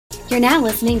You're now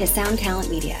listening to Sound Talent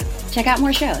Media. Check out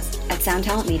more shows at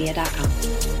soundtalentmedia.com.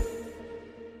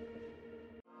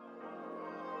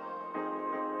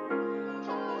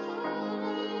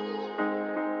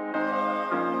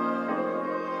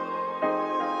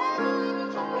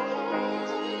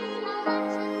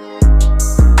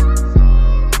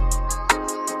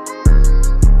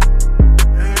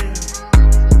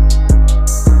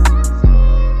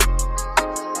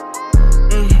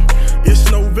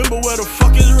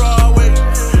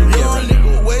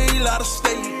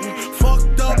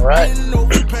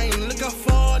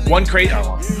 One crazy.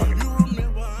 God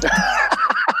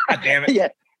damn it! Yeah,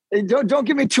 don't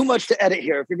give me too much to edit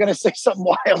here. If you're gonna say something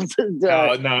wild,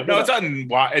 no,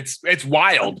 it's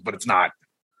wild, but it's not.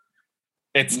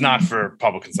 It's not for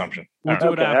public consumption. We'll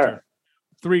do it after. Right.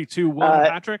 3, 2, 1.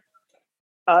 Patrick.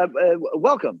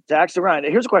 Welcome to Axe to Grind.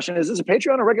 Here's a question: is this a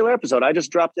Patreon or regular episode? I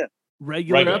just dropped in.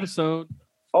 Regular episode.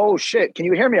 Oh shit! Can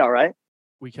you hear me all right?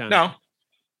 We can. No.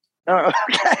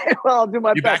 Okay. Well, I'll do my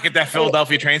best. You back at that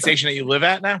Philadelphia train station that you live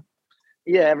at now?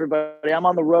 Yeah, everybody. I'm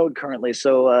on the road currently,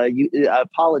 so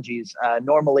apologies.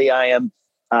 Normally, I am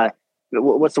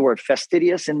what's the word?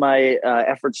 Fastidious in my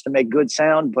efforts to make good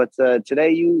sound, but today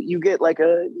you get like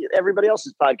everybody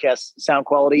else's podcast sound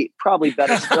quality, probably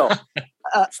better still.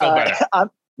 Still better.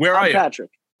 Where are you?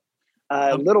 Patrick.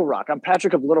 Little Rock. I'm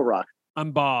Patrick of Little Rock.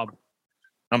 I'm Bob.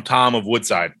 I'm Tom of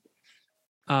Woodside.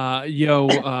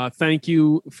 Thank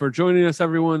you for joining us,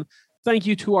 everyone. Thank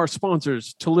you to our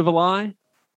sponsors, To Live a Lie.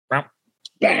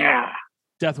 Yeah.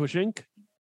 Death Wish Inc.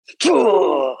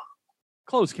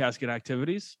 Closed Casket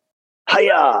Activities.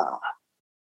 Hiya.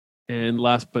 And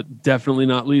last but definitely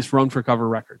not least, Run for Cover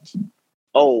Records.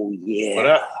 Oh, yeah. What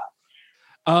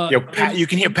up? Pat, you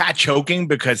can hear Pat choking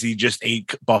because he just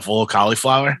ate buffalo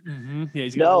cauliflower. Mm-hmm.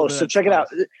 Yeah, so check it out.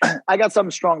 I got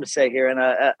something strong to say here,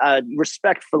 and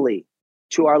respectfully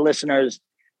to our listeners,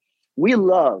 we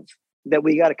love that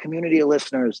we got a community of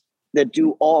listeners that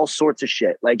do all sorts of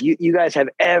shit. Like you guys have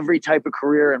every type of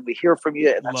career, and we hear from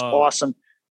you, and that's awesome.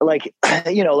 Like,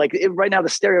 right now the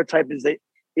stereotype is that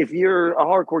if you're a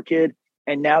hardcore kid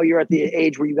and now you're at the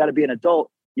age where you got to be an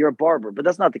adult, you're a barber, but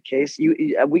that's not the case.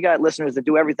 We got listeners that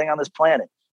do everything on this planet,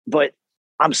 but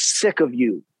I'm sick of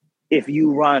you. If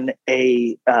you run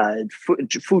a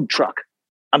food truck,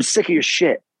 I'm sick of your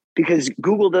shit because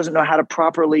Google doesn't know how to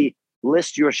properly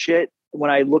list your shit when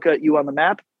I look at you on the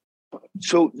map.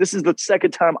 So this is the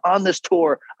second time on this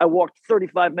tour. I walked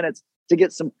 35 minutes to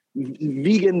get some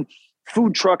vegan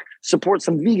food truck, support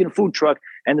some vegan food truck,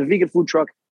 and the vegan food truck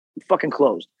fucking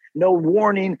closed. No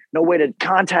warning, no way to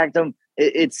contact them.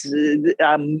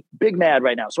 I'm big mad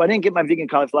right now. So I didn't get my vegan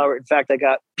cauliflower. In fact, I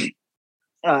got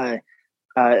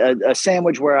a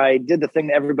sandwich where I did the thing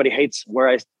that everybody hates, where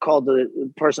I called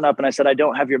the person up and I said, I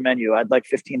don't have your menu. I'd like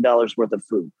 $15 worth of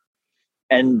food.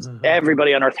 And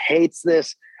everybody on earth hates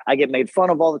this. I get made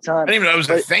fun of all the time. I didn't even know it was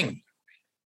a thing.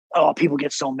 Oh, people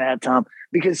get so mad, Tom,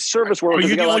 because service workers. Are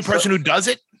you the only person who does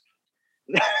it?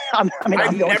 I've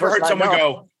never heard someone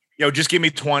go, yo, just give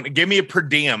me 20, give me a per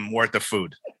diem worth of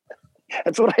food.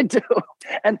 That's what I do.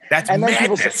 And that's and then madness.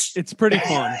 People say, it's pretty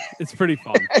fun. It's pretty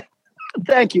fun.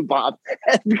 Thank you, Bob.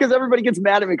 Because everybody gets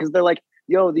mad at me because they're like,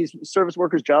 yo, these service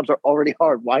workers' jobs are already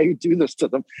hard. Why you do this to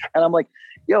them? And I'm like,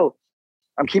 yo,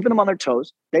 I'm keeping them on their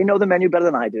toes. They know the menu better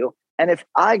than I do. And if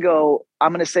I go,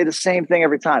 I'm going to say the same thing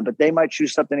every time, but they might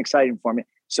choose something exciting for me.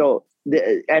 So,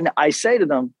 and I say to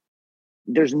them,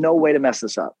 there's no way to mess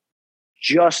this up.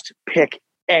 Just pick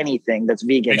anything that's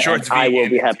vegan. Sure and I will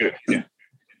be happy.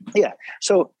 Yeah.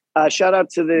 So shout out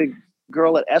to the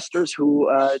girl at Esther's who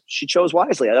she chose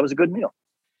wisely. That was a good meal.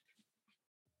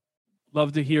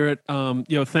 Love to hear it.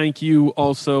 Thank you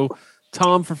also,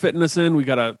 Tom, for fitting us in. We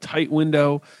got a tight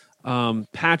window.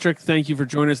 Patrick, thank you for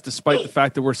joining us despite the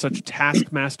fact that we're such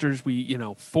taskmasters. We,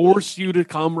 force you to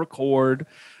come record,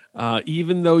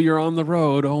 even though you're on the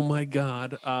road. Oh my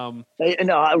God. Right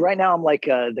now I'm like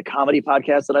the comedy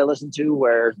podcast that I listen to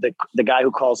where the guy who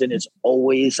calls in is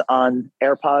always on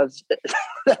AirPods.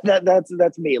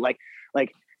 that's me. Like,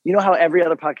 you know how every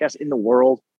other podcast in the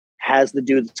world has the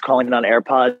dude that's calling in on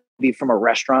AirPods be from a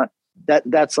restaurant?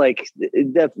 That's me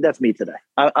today.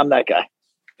 I'm that guy.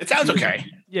 It sounds okay.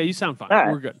 Yeah, you sound fine.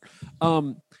 Right. We're good.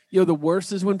 The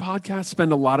worst is when podcasts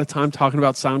spend a lot of time talking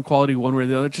about sound quality one way or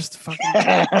the other. Just fucking,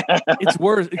 it's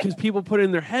worse because people put it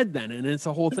in their head then, and it's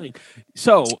a whole thing.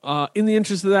 So, in the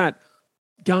interest of that,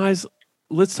 guys,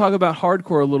 let's talk about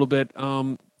hardcore a little bit.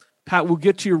 Pat, we'll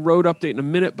get to your road update in a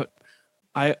minute, but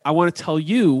I want to tell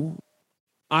you,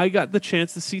 I got the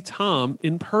chance to see Tom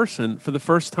in person for the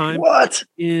first time. What?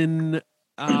 In,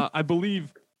 I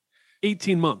believe,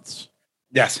 18 months.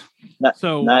 Yes.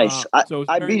 So nice. I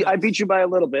I beat you by a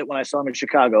little bit when I saw him in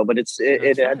Chicago, but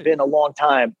it had right. been a long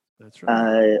time. That's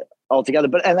right. Altogether.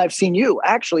 But and I've seen you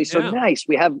actually. So nice.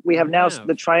 We have now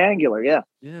the triangular. Yeah.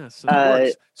 Yes.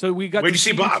 So we got Where'd to you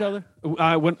see each Bob? other.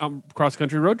 I went cross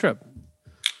country road trip.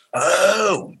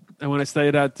 Oh. And when I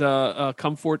stayed at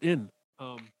Comfort Inn,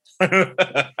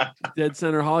 dead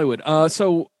center Hollywood.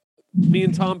 So me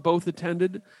and Tom both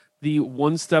attended the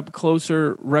One Step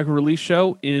Closer record release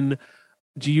show in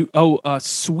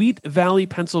Sweet Valley,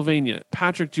 Pennsylvania.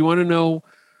 Patrick, do you want to know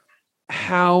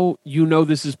how you know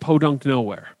this is podunk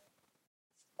nowhere?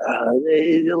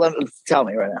 Tell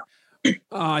me right now.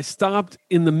 I stopped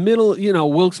in the middle,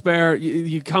 Wilkes-Barre.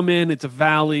 You come in, it's a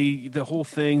valley, the whole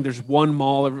thing. There's one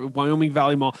mall, Wyoming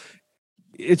Valley Mall.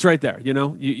 It's right there.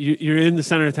 You're in the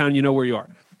center of town. You know where you are.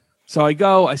 So I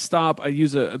go, I stop, I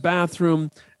use a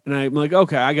bathroom, and I'm like,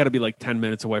 okay, I got to be like 10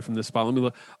 minutes away from this spot. Let me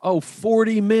look.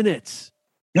 40 minutes.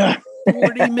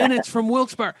 40 minutes from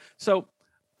Wilkes-Barre. So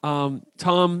Tom,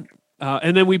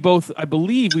 and then I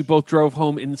believe we both drove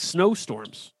home in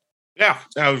snowstorms. Yeah,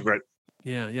 that was great.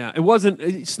 Yeah. It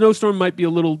wasn't, snowstorm might be a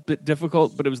little bit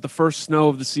difficult, but it was the first snow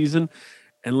of the season.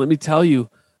 And let me tell you,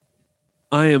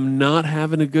 I am not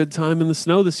having a good time in the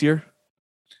snow this year.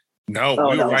 No,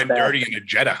 we were riding dirty in a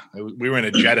Jetta. We were in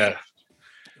a Jetta.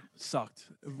 Sucked.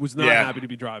 Was not happy to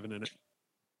be driving in it.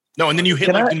 No, and then you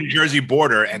hit the New Jersey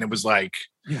border, and it was like,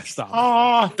 stop.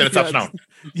 Oh, then it's up snow.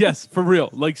 Yes, for real,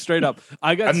 like straight up.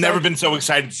 I've never been so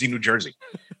excited to see New Jersey.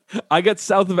 I got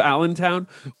south of Allentown.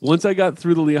 Once I got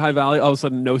through the Lehigh Valley, all of a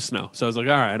sudden no snow. So I was like,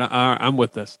 all right, I'm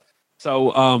with this.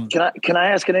 So can I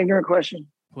ask an ignorant question?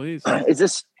 Please. Is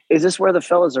this where the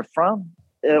fellas are from?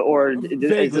 Or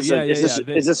is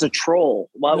this a troll?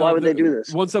 Why would they do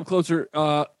this? One Step Closer,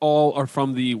 all are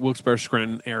from the Wilkes-Barre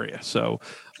Scranton area. So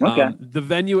the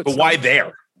venue itself, but why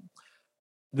there?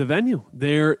 The venue.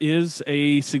 There is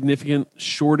a significant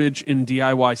shortage in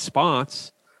DIY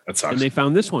spots. That sucks. And they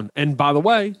found this one. And by the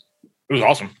way, it was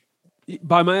awesome.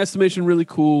 By my estimation, really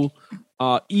cool.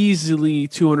 Easily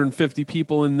 250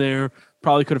 people in there.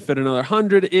 Probably could have fit another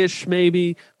 100-ish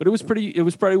maybe, but it was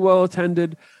pretty well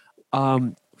attended.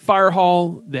 Fire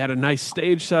hall, they had a nice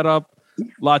stage set up,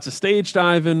 lots of stage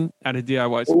diving at a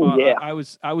DIY spot. Yeah.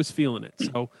 I was feeling it.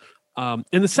 So and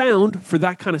the sound for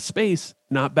that kind of space,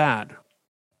 not bad.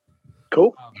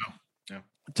 Cool.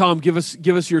 Tom, give us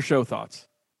your show thoughts.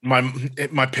 My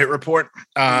pit report.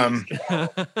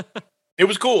 It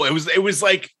was cool. It was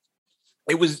like,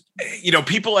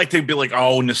 people like to be like,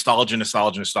 oh,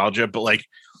 nostalgia. But like,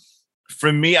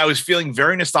 for me, I was feeling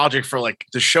very nostalgic for like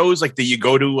the shows like that you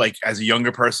go to like as a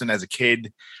younger person, as a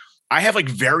kid. I have like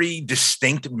very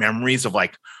distinct memories of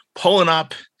like pulling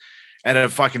up at a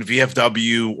fucking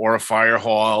VFW or a fire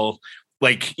hall,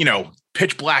 like,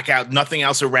 pitch black out, nothing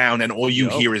else around, and all you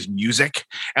hear is music.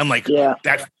 And like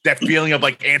that feeling of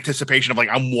like anticipation of like,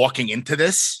 I'm walking into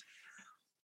this.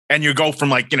 And you go from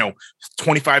like,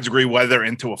 25-degree weather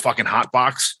into a fucking hot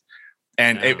box.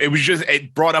 And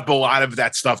it brought up a lot of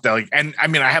that stuff that like, and I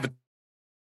mean, I have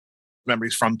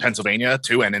memories from Pennsylvania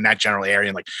too. And in that general area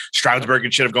and like Stroudsburg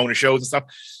and shit of going to shows and stuff.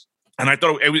 And I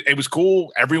thought it was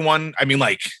cool. Everyone, I mean,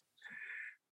 like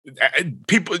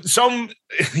people, some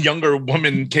younger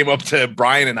woman came up to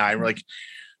Brian and I were like,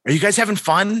 are you guys having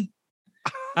fun?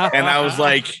 And I was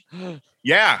like,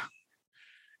 yeah.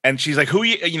 And she's like, who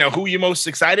are you most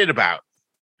excited about?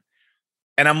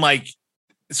 And I'm like,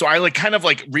 so I like kind of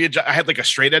like readjust. I had like a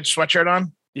straight edge sweatshirt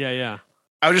on. Yeah.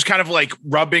 I was just kind of like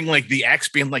rubbing like the X,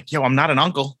 being like, yo, I'm not an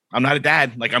uncle. I'm not a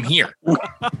dad. Like, I'm here.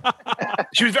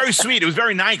 She was very sweet. It was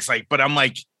very nice. Like, but I'm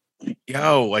like,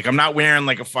 yo, like, I'm not wearing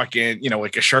like a fucking,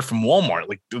 like a shirt from Walmart.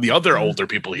 Like the other older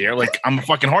people here. Like, I'm a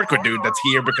fucking hardcore dude that's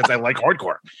here because I like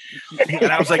hardcore.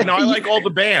 And I was like, no, I like all the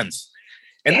bands.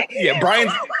 And yeah, Brian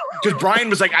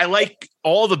was like, I like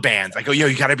all the bands. I go, yo,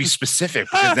 you got to be specific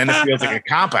because then it feels like a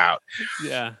cop out.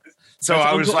 Yeah. So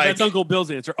I was like, that's Uncle Bill's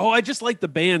answer. Oh, I just like the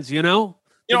bands, I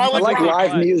like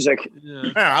live music.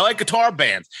 Yeah, I like guitar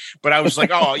bands. But I was like,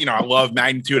 oh, I love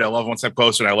Magnitude. I love One Step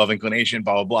Closer. And I love Inclination,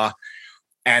 blah, blah, blah.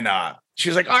 And she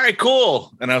was like, all right,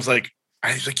 cool. And I was like,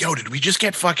 yo, did we just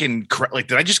get fucking,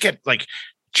 did I just get like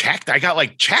checked? I got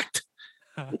like checked.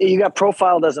 You got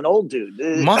profiled as an old dude.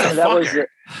 Motherfucker.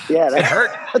 That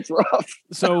hurt. That's rough.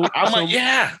 So I'm like,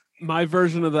 yeah. My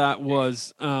version of that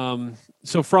was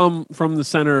so from the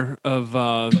center of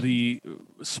the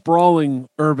sprawling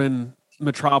urban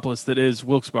metropolis that is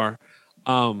Wilkes-Barre.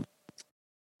 I'm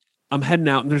heading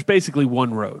out, and there's basically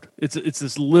one road. It's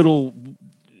this little,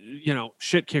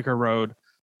 shit kicker road.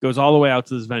 Goes all the way out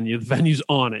to this venue. The venue's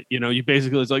on it. You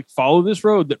basically, it's like follow this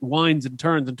road that winds and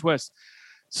turns and twists.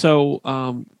 So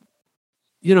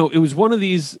it was one of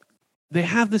these. They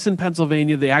have this in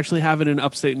Pennsylvania. They actually have it in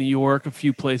upstate New York, a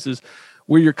few places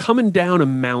where you're coming down a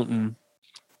mountain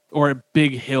or a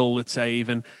big hill, let's say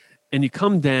even, and you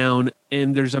come down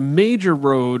and there's a major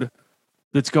road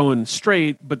that's going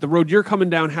straight, but the road you're coming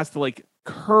down has to like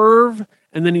curve,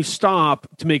 and then you stop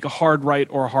to make a hard right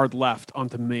or a hard left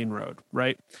onto the main road,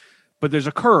 right? But there's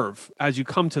a curve as you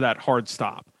come to that hard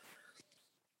stop.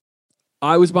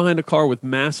 I was behind a car with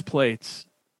mass plates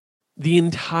the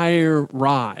entire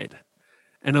ride.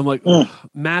 And I'm like,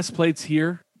 mass plates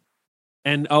here.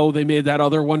 And they made that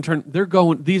other one turn. They're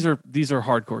going, these are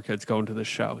hardcore kids going to this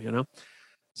show,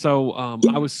 So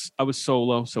I was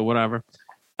solo, so whatever.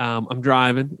 I'm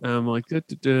driving. I'm like,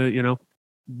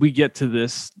 we get to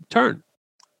this turn.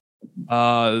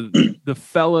 The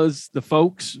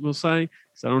folks will say,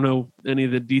 because I don't know any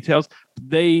of the details,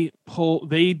 they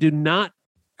do not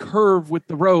curve with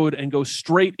the road and go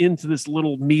straight into this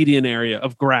little median area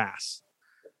of grass.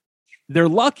 They're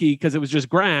lucky because it was just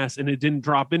grass and it didn't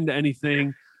drop into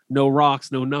anything, no rocks,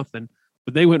 no nothing.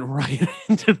 But they went right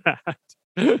into that.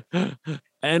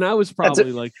 And I was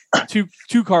probably like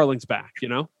two car lengths back,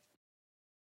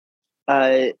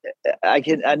 I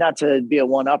can, not to be a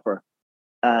one-upper,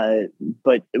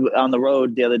 but on the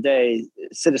road the other day,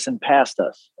 Citizen passed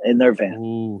us in their van.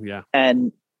 Ooh, yeah.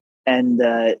 And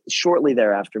shortly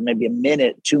thereafter, maybe a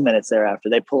minute, 2 minutes thereafter,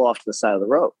 they pull off to the side of the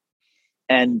road.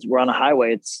 And we're on a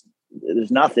highway.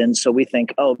 There's nothing. So we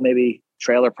think, maybe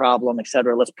trailer problem, et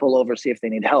cetera. Let's pull over, see if they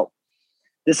need help.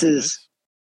 This is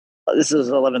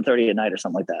 11:30 at night or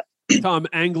something like that. Tom,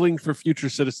 angling for future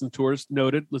Citizen tours.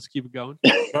 Noted. Let's keep it going.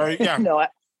 Yeah. No,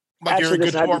 you're a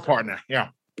good tour partner.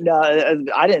 Yeah. No,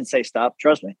 I didn't say stop.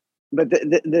 Trust me. But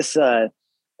this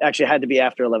actually had to be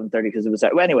after 11:30 because it was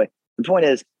that. Well, anyway, the point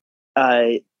is,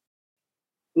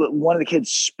 one of the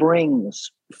kids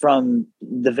springs from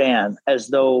the van as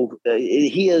though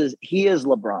he is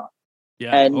LeBron.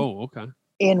 Yeah. And okay.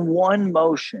 In one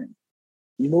motion,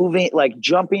 moving, like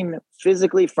jumping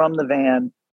physically from the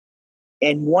van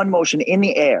in one motion in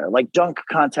the air, like dunk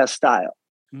contest style,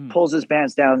 pulls his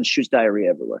pants down and shoots diarrhea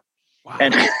everywhere. Wow.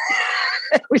 And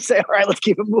we say, all right, let's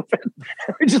keep it moving.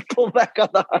 We just pull back on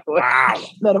the highway.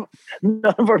 Wow.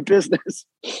 None of our business.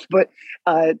 But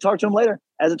talked to him later.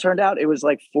 As it turned out, it was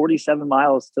like 47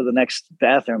 miles to the next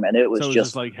bathroom. And it was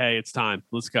just like, hey, it's time.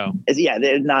 Let's go. It's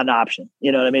not an option.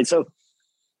 You know what I mean? So,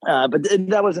 but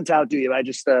that wasn't to outdo you. I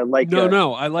just like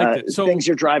no, I liked it. So things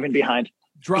you're driving behind.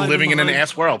 Living in an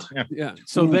ass world. Yeah.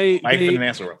 So life in an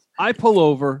ass world. I pull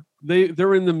over.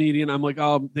 They're in the median. I'm like,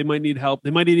 they might need help.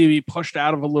 They might need to be pushed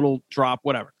out of a little drop,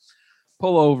 whatever.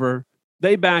 Pull over.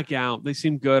 They back out. They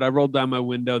seem good. I rolled down my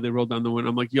window. They rolled down the window.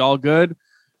 I'm like, y'all good?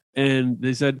 And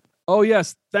they said, oh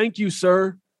yes, thank you,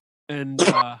 sir. And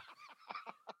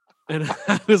and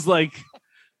I was like,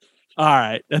 all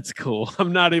right, that's cool.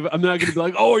 I'm not gonna be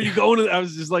like, oh, are you going to? I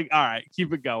was just like, all right,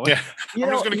 keep it going. Yeah.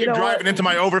 I'm just gonna keep driving into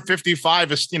my over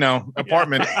 55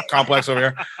 apartment complex over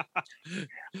here.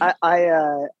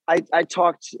 I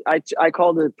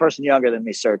called a person younger than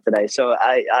me, sir, today. So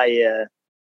I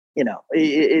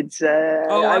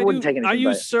wouldn't take anything. I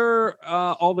use sir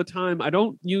all the time. I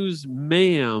don't use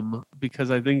ma'am because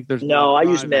I think there's I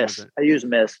use miss. I use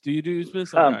miss. Do you use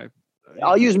miss? Okay.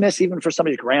 I'll use miss even for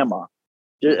somebody's grandma.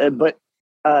 But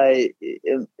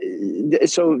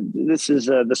so this is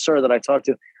the sir that I talked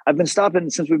to. I've been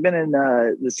stopping since we've been in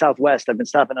the Southwest. I've been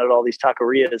stopping at all these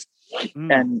taquerias,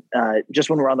 and just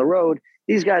when we're on the road,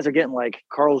 these guys are getting like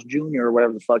Carl's Jr. or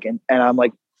whatever the fuck, and I'm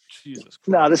like, Jesus Christ.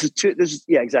 No, this is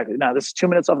exactly. No, this is 2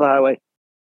 minutes off the highway,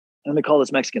 and they call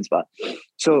this Mexican spot.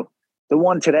 So the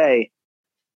one today.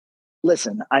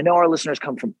 Listen, I know our listeners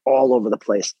come from all over the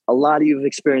place. A lot of you have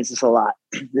experienced this a lot.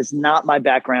 This is not my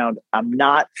background. I'm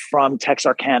not from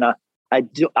Texarkana. I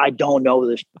don't know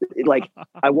this. Like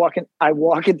I walk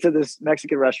into this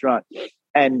Mexican restaurant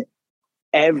and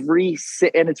and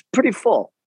it's pretty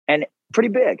full and pretty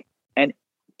big and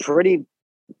pretty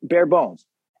bare bones.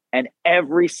 And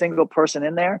every single person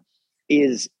in there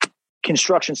is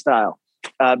construction style.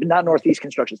 But not Northeast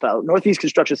construction style. Northeast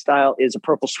construction style is a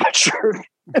purple sweatshirt,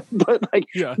 but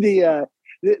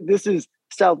this is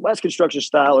Southwest construction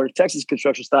style or Texas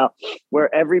construction style,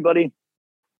 where everybody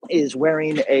is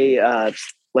wearing a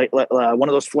one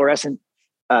of those fluorescent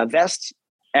vests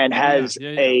and has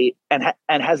and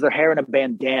has their hair in a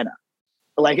bandana,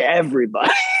 like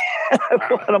everybody.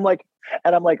 And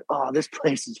I'm like, oh, this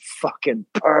place is fucking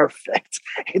perfect.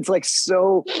 It's like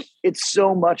it's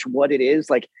so much what it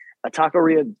is, like a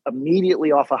taqueria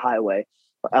immediately off a highway,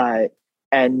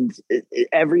 and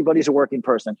everybody's a working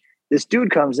person. This dude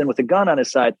comes in with a gun on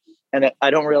his side, and I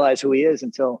don't realize who he is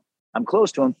until I'm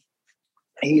close to him.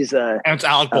 He's And it's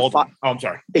Alec Baldwin. I'm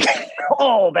sorry.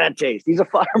 Oh, bad taste. He's a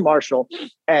fire marshal,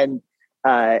 and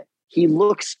he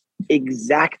looks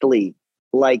exactly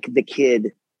like the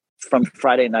kid from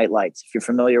Friday Night Lights. If you're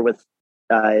familiar with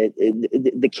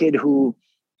the kid who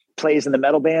plays in the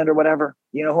metal band or whatever,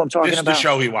 you know who I'm talking This is about. the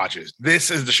show he watches.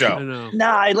 This is the I show. know.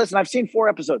 Nah, listen, I've seen 4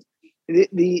 episodes.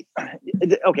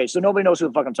 Okay, so nobody knows who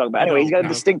the fuck I'm talking about. Anyway, he's got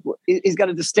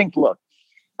a distinct look.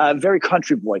 Very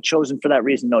country boy, chosen for that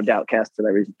reason, no doubt, cast for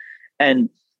that reason. And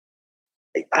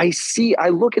I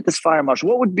look at this fire marshal.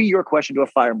 What would be your question to a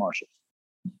fire marshal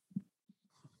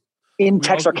in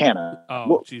Texarkana?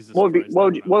 Jesus! What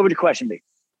would your question be?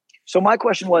 So my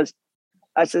question was,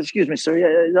 I said, "Excuse me, sir,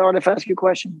 is it all right if I ask you a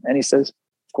question?" And he says,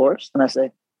 "Of course." And I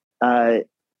say,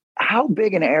 "How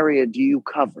big an area do you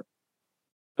cover?"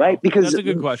 Right? Because that's a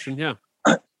good question. Yeah.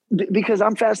 Because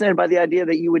I'm fascinated by the idea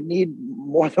that you would need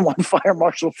more than one fire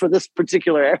marshal for this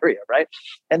particular area, right?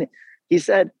 And he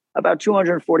said about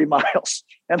 240 miles.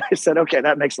 And I said, okay,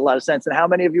 that makes a lot of sense. And how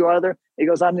many of you are there? He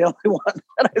goes, I'm the only one.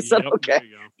 And I said, okay,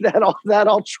 that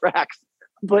all tracks.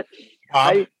 But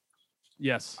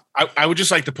yes, I would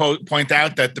just like to point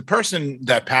out that the person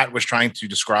that Pat was trying to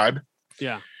describe,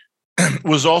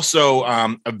 was also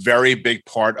a very big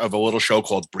part of a little show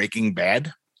called Breaking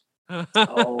Bad.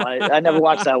 Oh, I never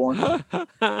watched that one.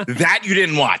 That you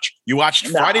didn't watch. You watched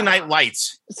Friday Night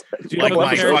Lights. Do you know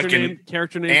my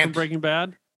character name from Breaking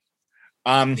Bad?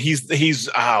 He's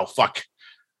oh fuck.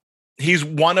 He's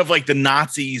one of like the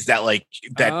Nazis that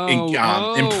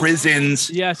imprisons.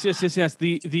 Yes.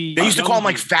 They used to call him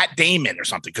like Fat Damon or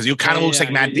something because he kind of looks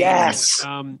like Matt Damon. Yes,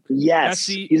 yes,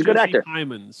 he's a good actor.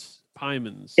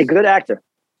 Pymons, a good actor.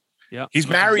 Yeah, he's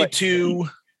married to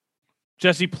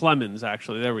Jesse Plemons.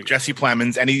 Actually, there we go. Jesse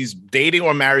Plemons, and he's dating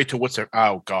or married to what's her?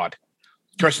 Oh God,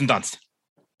 Kirsten Dunst.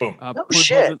 Boom.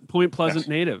 Point Pleasant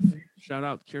native. Shout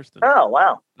out Kirsten. Oh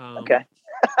wow. Okay.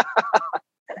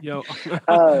 Yo,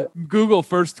 Google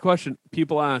first question.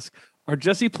 People ask, are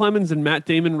Jesse Plemons and Matt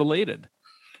Damon related?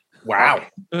 Wow.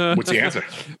 What's the answer?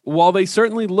 While they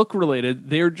certainly look related,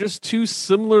 they're just two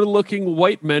similar looking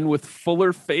white men with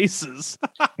fuller faces.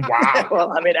 Wow.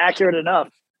 Well, I mean, accurate enough.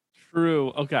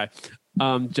 True. Okay.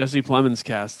 Jesse Plemons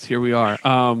cast. Here we are.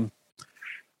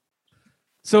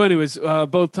 So anyways,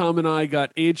 both Tom and I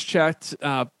got age checked.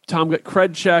 Tom got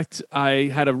cred checked. I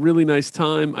had a really nice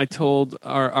time. I told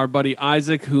our buddy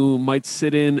Isaac, who might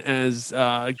sit in as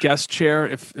guest chair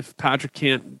if Patrick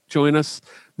can't join us,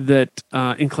 that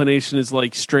Inclination is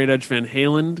like straight edge Van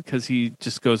Halen because he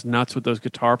just goes nuts with those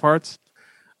guitar parts.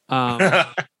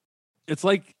 It's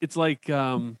like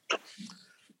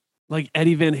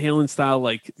Eddie Van Halen style,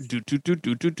 like do do do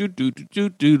do do do do do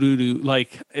do do.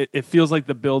 Like it feels like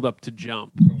the build up to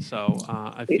Jump. So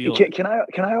I feel. Can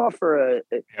I offer a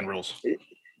hand rules?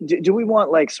 Do we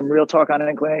want like some real talk on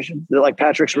Inclination? Like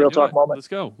Patrick's real talk moment? Let's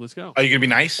go. Are you gonna be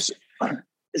nice?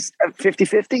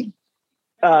 50-50.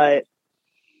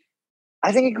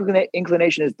 I think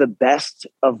Inclination is the best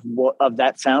of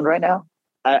that sound right now.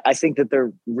 I think that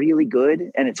they're really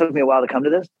good, and it took me a while to come to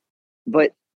this,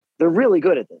 but they're really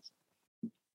good at this.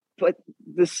 But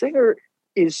the singer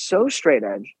is so straight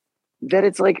edge that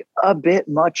it's like a bit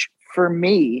much for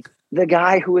me, the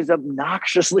guy who is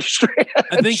obnoxiously straight edge.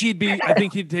 I think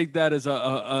he'd take that as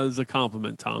a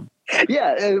compliment, Tom.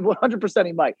 Yeah, 100%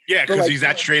 he might. Yeah, because he's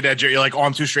that straight edge. You're like, oh,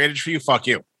 I'm too straight edge for you. Fuck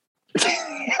you.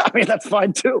 I mean, that's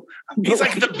fine too. He's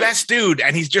like the best dude,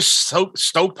 and he's just so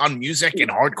stoked on music and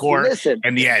hardcore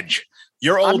and the edge.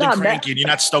 You're old and cranky, and you're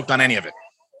not stoked on any of it.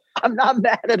 I'm not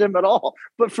mad at him at all.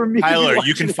 But for me, Tyler,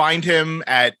 you can find him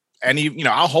at any,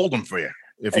 I'll hold him for you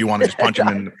if you want to just punch him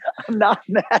in. I'm not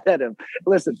mad at him.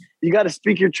 Listen, you got to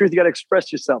speak your truth. You got to express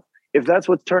yourself. If that's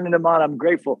what's turning him on, I'm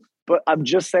grateful. But I'm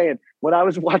just saying, when I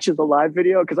was watching the live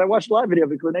video, because I watched a live video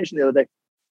of Inclination the other day,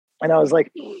 and I was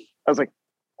like,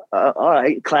 all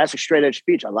right, classic straight edge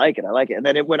speech. I like it. And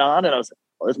then it went on, and I was like,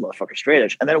 oh, this motherfucker's straight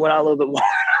edge. And then it went on a little bit more.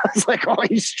 I was like, oh,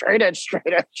 he's straight edge. I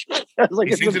was like,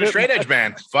 he sings in a straight edge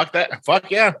band. Fuck that. Fuck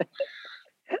yeah.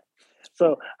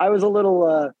 So I was a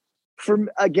little, for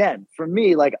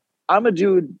me, like, I'm a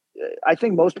dude. I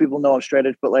think most people know I'm straight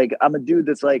edge, but like, I'm a dude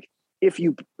that's like, if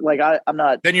you like, I'm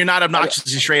not. Then you're not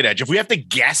obnoxiously straight edge. If we have to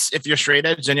guess if you're straight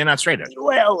edge, then you're not straight edge.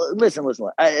 Well, listen. There's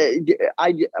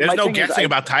no guessing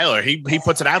about Tyler. He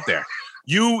puts it out there.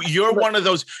 You're one of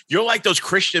those. You're like those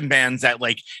Christian bands that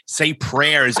like say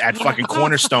prayers at fucking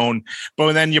Cornerstone,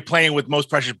 but then you're playing with Most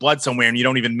Precious Blood somewhere and you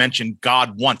don't even mention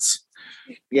God once.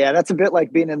 Yeah, that's a bit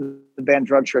like being in the band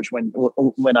Drug Church when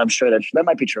I'm straight edge. That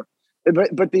might be true,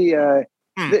 but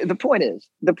the point is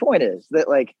that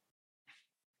like,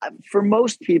 for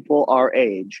most people our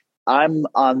age, I'm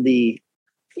on the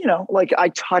like I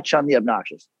touch on the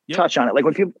obnoxious, Yep. touch on it. Like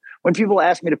when people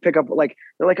ask me to pick up, like,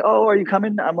 they're like, "Oh, are you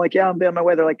coming?" I'm like, "Yeah, I'm on my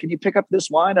way." They're like, "Can you pick up this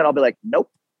wine?" And I'll be like, "Nope."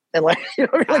 And like,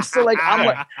 like, so like,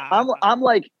 I'm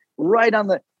like right on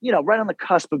the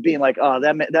cusp of being like, "Oh,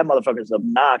 that motherfucker's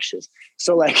obnoxious."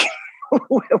 So like,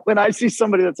 when I see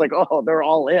somebody that's like, "Oh, they're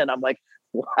all in," I'm like,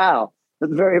 "Wow,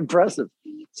 that's very impressive."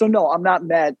 So no, I'm not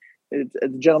mad.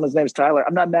 The gentleman's name is Tyler.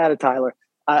 I'm not mad at Tyler.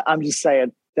 I'm just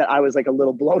saying that I was like a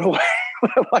little blown away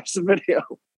when I watched the video.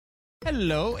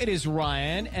 Hello, it is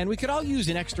Ryan, and we could all use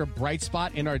an extra bright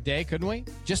spot in our day, couldn't we?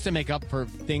 Just to make up for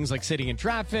things like sitting in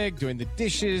traffic, doing the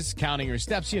dishes, counting your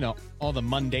steps, all the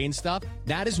mundane stuff.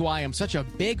 That is why I'm such a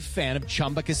big fan of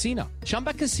Chumba Casino.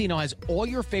 Chumba Casino has all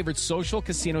your favorite social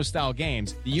casino-style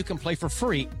games that you can play for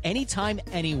free anytime,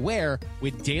 anywhere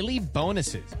with daily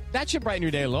bonuses. That should brighten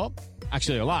your day a little.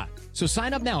 Actually, a lot. So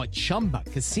sign up now at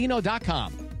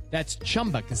ChumbaCasino.com. That's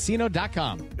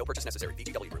ChumbaCasino.com. No purchase necessary.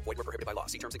 VGW Group. Void where prohibited by law.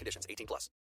 See terms and conditions. 18+.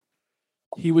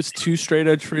 He was too straight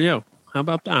edge for you. How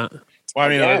about that? Well,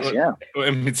 Yeah.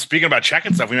 I mean, speaking about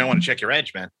checking stuff, we might want to check your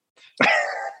edge, man.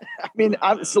 I mean,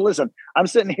 so listen, I'm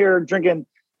sitting here drinking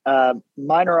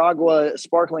Minor Agua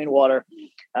sparkling water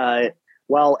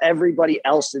while everybody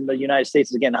else in the United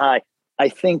States is getting high. I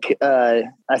think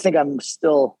the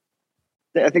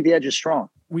edge is strong.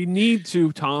 We need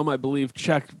to, Tom, I believe,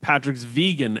 check Patrick's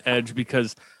vegan edge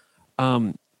because,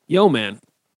 man,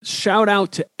 shout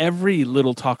out to every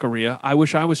little taqueria. I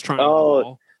wish I was trying.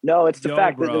 Oh, no, it's the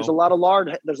fact bro. that there's a lot of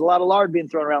lard. There's a lot of lard being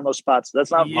thrown around those spots. That's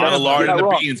not A lot of lard in the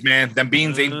wrong. beans, man. Them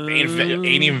beans ain't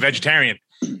even vegetarian.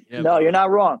 Yeah, No, you're not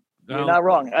wrong. No. You're not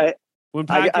wrong. When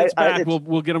Pat gets back, it's-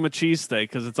 we'll get him a cheesesteak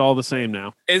because it's all the same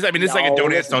now. This is like a No,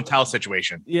 don't ask, listen. don't tell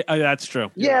situation. Yeah, that's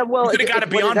true. Yeah, well, You could have got a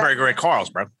Beyond Burger at Carl's,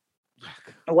 bro.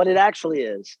 what it actually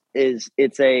is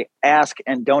it's a ask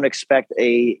and don't expect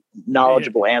a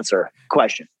knowledgeable answer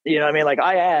question. You know what I mean? Like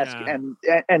I ask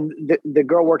and the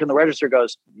girl working the register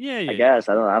goes, Yeah. I guess,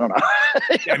 I don't know.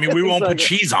 I mean, we won't So- put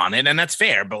cheese on it, and that's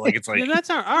fair, but like, it's like, Yeah, that's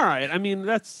all right. I mean,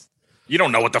 that's. you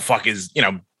don't know what the fuck is,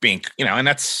 being, and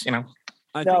that's,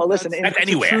 I No, think listen, that's that's a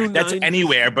anywhere. true That's 90s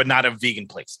anywhere, but not a vegan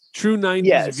place. True 90s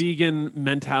Yes. vegan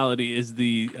mentality is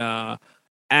the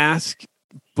ask,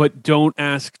 but don't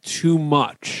ask too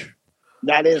much.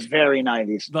 That is very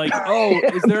 90s. Like, oh,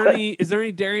 is there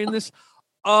any dairy in this?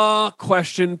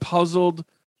 Question, puzzled.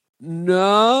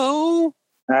 No.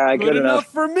 All right, good enough.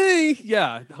 for me.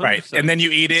 Yeah. 100%. Right. And then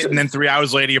you eat it, and then 3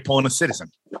 hours later, you're pulling a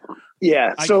Citizen.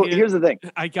 Yeah. I So can't- here's the thing.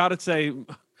 I gotta say,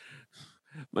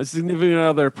 my significant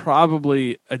other,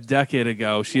 probably a decade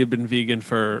ago, she had been vegan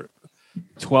for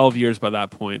 12 years by that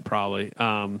point, probably.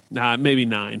 Maybe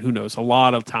 9, who knows, a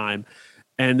lot of time.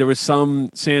 And there was some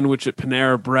sandwich at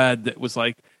Panera Bread that was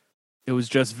like, it was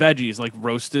just veggies, like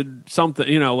roasted something,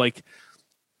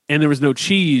 and there was no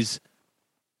cheese.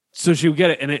 So she would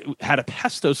get it, and it had a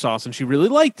pesto sauce, and she really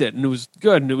liked it, and it was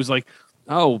good. And it was like,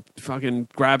 oh, fucking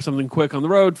grab something quick on the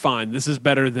road, fine. This is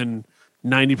better than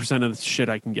 90% of the shit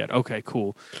I can get. Okay,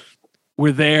 cool.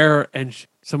 We're there, and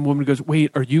some woman goes,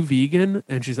 wait, are you vegan?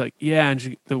 And she's like, yeah.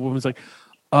 And the woman's like,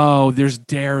 oh, there's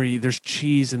dairy, there's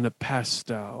cheese in the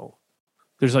pesto.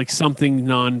 There's like something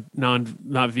not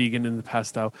vegan in the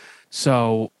pesto.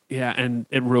 So yeah, and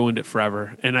it ruined it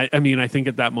forever. And I mean, I think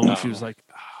at that moment she was like,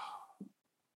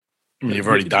 You've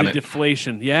already done the it.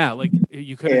 deflation. Yeah, like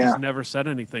you could have just never said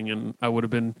anything, and I would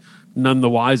have been none the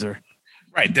wiser.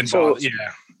 Right. Then, So-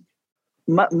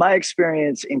 My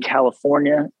experience in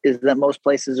California is that most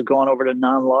places are going over to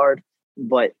non-lard,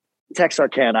 but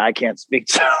Texarkana, I can't speak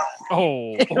to.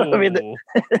 Oh, I mean,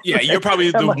 yeah, you're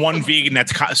probably the I'm like- one vegan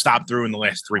that's stopped through in the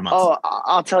last 3 months. Oh,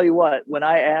 I'll tell you what. When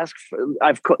I asked,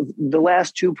 the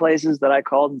last 2 places that I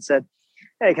called and said,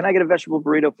 "Hey, can I get a vegetable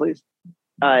burrito, please?"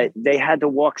 They had to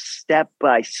walk step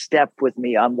by step with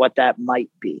me on what that might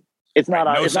be. It's not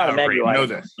Right, a, no it's not a sour menu cream, no item.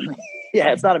 this.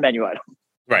 Yeah, it's not a menu item.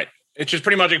 Right. It's just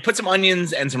pretty much like put some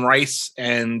onions and some rice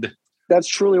and That's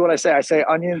truly what I say. I say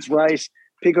onions, rice,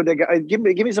 pico de gallo. Give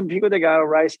me some pico de gallo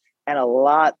rice and a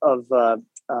lot of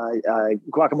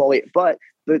guacamole. But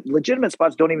the legitimate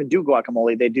spots don't even do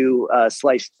guacamole. They do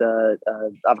sliced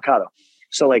avocado.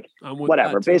 So like I'm with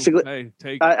whatever. that, too. Basically, Hey,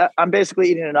 take I'm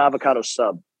basically eating an avocado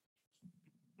sub.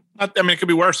 I mean, it could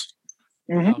be worse.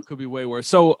 Mhm. it could be way worse.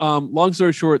 So, long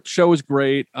story short, show is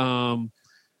great.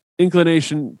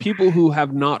 Inclination, people who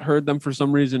have not heard them for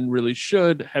some reason really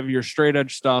should. Heavier straight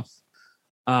edge stuff.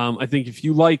 I think if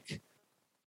you like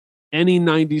any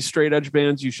 90s straight edge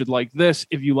bands, you should like this.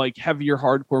 If you like heavier,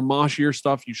 hardcore, moshier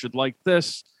stuff, you should like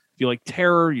this. If you like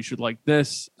Terror, you should like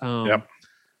this. Yep.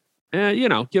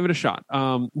 And, give it a shot.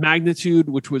 Magnitude,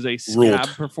 which was a scab Ruled.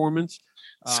 performance.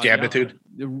 Scabitude.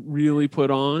 Really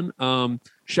put on.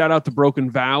 Shout out to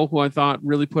Broken Vow, who I thought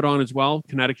really put on as well.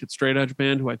 Connecticut straight edge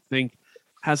band, who I think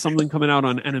has something coming out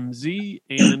on NMZ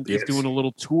and is doing a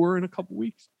little tour in a couple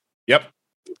weeks. Yep.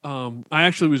 I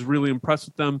actually was really impressed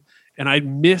with them, and I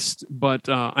missed, but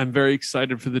I'm very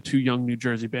excited for the two young New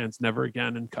Jersey bands, Never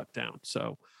Again and Cut Down.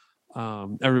 So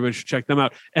everybody should check them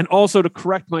out. And also to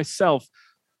correct myself,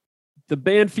 the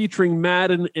band featuring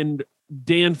Madden and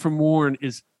Dan from Warren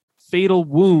is Fatal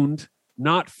Wound,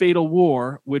 not Fatal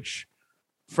War, which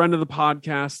friend of the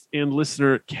podcast and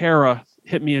listener Kara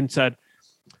hit me and said,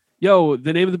 yo,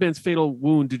 the name of the band's Fatal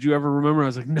Wound. Did you ever remember? I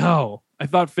was like, no, I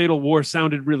thought Fatal War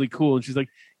sounded really cool. And she's like,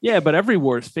 yeah, but every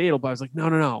war is fatal. But I was like,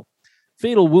 no.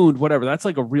 Fatal Wound, whatever. That's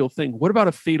like a real thing. What about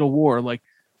a fatal war? Like,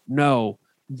 no,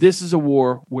 this is a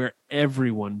war where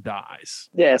everyone dies.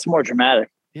 Yeah, it's more dramatic.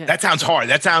 Yeah. That sounds hard.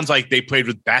 That sounds like they played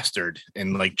with Bastard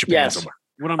in like Japan somewhere.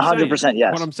 What I'm 100%, saying.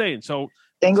 yes. What I'm saying. So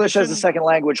English as a second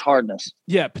language hardness.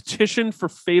 Yeah, petition for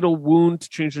Fatal Wound to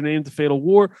change the name to Fatal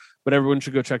War, but everyone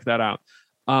should go check that out.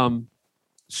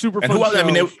 Super fun. And who else? show.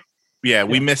 I mean,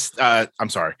 we missed. I'm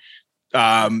sorry.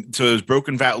 So it was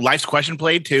Broken Vow. Life's Question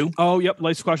played too. Oh, yep.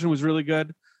 Life's Question was really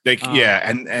good.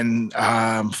 And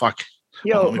fuck.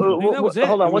 Yo, that was it.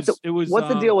 hold on. It What's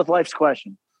the deal with Life's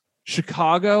Question?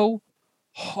 Chicago,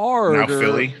 hard. Now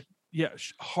Philly. Yeah,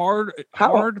 hard,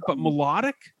 but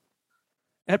melodic.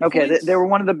 Okay, they were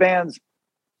one of the bands.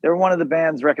 They were one of the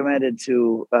bands recommended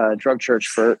to Drug Church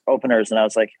for openers, and I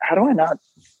was like, "How do I not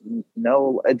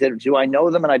know? Do I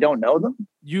know them and I don't know them?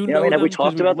 You know, what I mean, have we them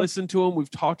talked 'cause about we've them? listened to them. We've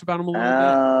talked about them a little bit.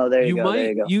 Oh, there you go.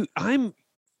 There you go.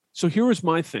 So here was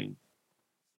my thing.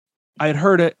 I had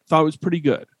heard it, thought it was pretty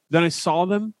good. Then I saw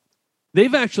them.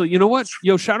 They've actually, you know what?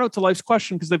 Yo, shout out to Life's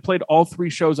Question because they played all 3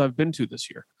 shows I've been to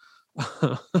this year.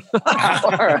 All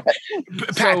right.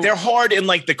 Pat, they're hard in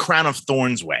like the Crown of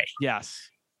Thorns way. Yes.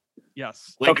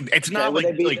 Like it's not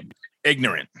like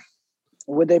ignorant.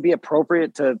 Would they be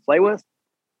appropriate to play with?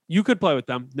 You could play with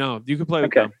them. No, you could play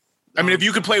with them. I mean, if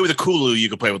you could play with a Kulu, you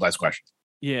could play with Life's Question.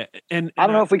 Yeah, and I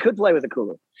don't know if we could play with a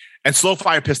cooler. And Slow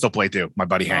Fire Pistol play too. My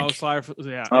buddy Hank.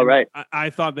 Yeah. All right.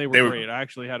 I thought they were great. I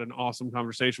actually had an awesome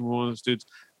conversation with one of those dudes.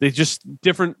 They just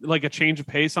different, like a change of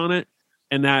pace on it,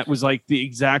 and that was like the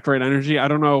exact right energy. I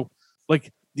don't know,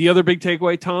 like the other big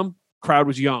takeaway, Tom. Crowd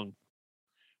was young.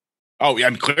 Oh yeah,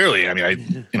 clearly. I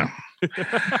mean,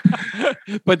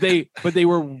 but they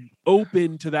were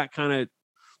open to that kind of,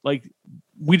 like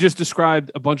we just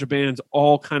described a bunch of bands,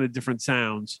 all kind of different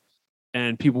sounds,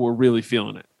 and people were really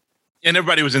feeling it. And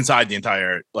everybody was inside the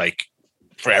entire, like,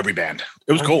 for every band.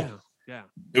 It was cool. Yeah.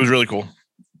 It was really cool.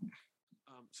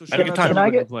 So I had a good time.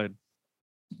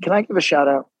 Can I give a shout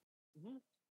out?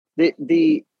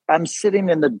 Mm-hmm. I'm sitting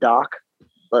in the dock,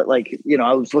 like,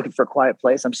 I was looking for a quiet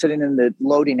place. I'm sitting in the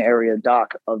loading area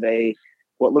dock of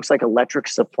what looks like electric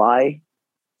supply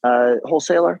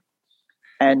wholesaler.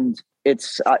 And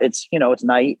it's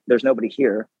night. There's nobody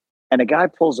here. And a guy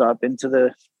pulls up into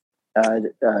the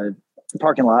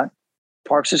parking lot,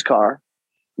 parks his car,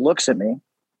 looks at me,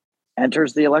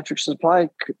 enters the electric supply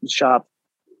shop,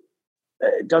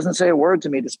 doesn't say a word to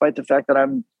me, despite the fact that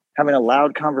I'm having a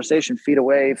loud conversation feet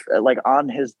away, like on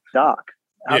his dock.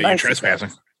 How nice you're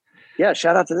trespassing. Yeah,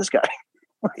 shout out to this guy.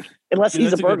 Unless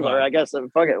he's a burglar, I guess.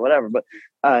 Fuck it, whatever. But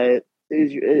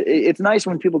it's nice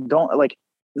when people don't, like,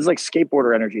 this is like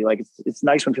skateboarder energy. Like, it's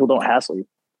nice when people don't hassle you.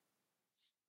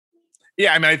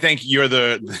 Yeah, I mean, I think you're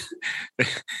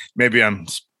maybe I'm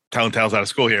telling tales out of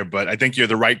school here, but I think you're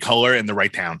the right color in the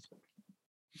right town.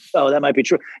 Oh, that might be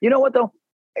true. You know what, though?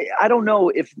 I don't know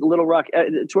if Little Rock,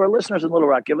 to our listeners in Little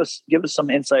Rock, give us some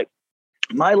insight.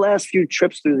 My last few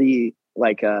trips through the,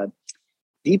 like,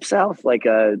 deep South, what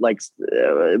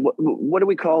do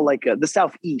we call, like, the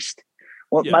Southeast?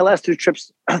 Well, my last 2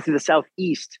 trips through the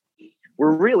Southeast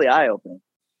were really eye-opening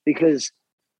because,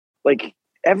 like,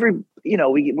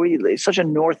 we such a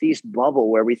Northeast bubble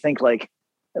where we think like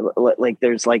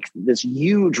there's like this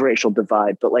huge racial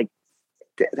divide, but like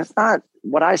that's not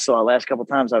what I saw last couple of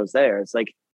times I was there. It's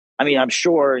like, I mean, I'm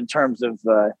sure in terms of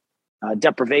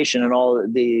deprivation and all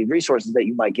the resources that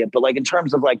you might get, but like in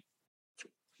terms of like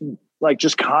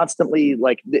just constantly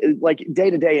like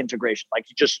day-to-day integration, like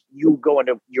you go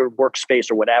into your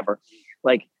workspace or whatever.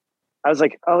 Like I was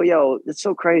like, oh, yo, it's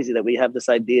so crazy that we have this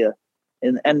idea.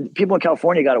 And people in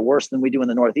California got it worse than we do in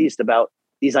the Northeast about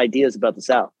these ideas about the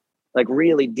South, like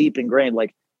really deep ingrained,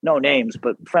 like no names,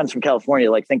 but friends from California,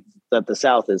 like think that the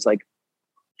South is like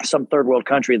some third world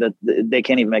country that they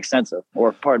can't even make sense of,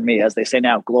 or pardon me, as they say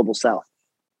now, global South.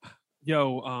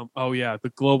 Yo,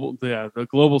 the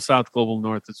global South, global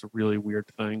North. It's a really weird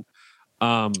thing.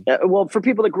 Well, for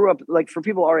people that grew up, like for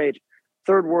people our age,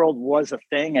 third world was a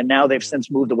thing, and now they've since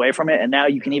moved away from it. And now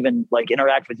you can even like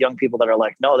interact with young people that are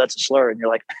like, no, that's a slur. And you're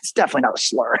like, it's definitely not a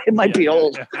slur. It might be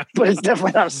old, but it's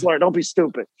definitely not a slur. Don't be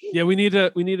stupid. Yeah, we need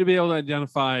to be able to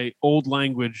identify old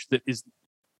language that is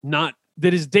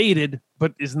dated,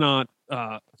 but is not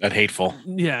that hateful.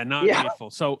 Yeah, not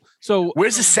hateful. So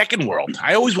where's the second world?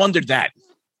 I always wondered that.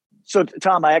 So,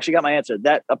 Tom, I actually got my answer.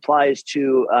 That applies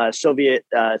to Soviet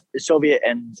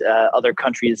and other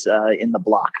countries in the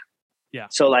bloc. Yeah.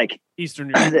 So, like Eastern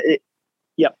Europe.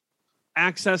 Yep.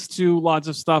 Access to lots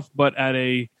of stuff, but at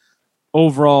a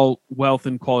overall wealth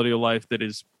and quality of life that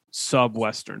is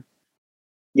sub-Western.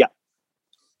 Yeah.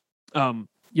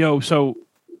 So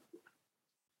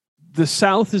the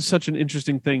South is such an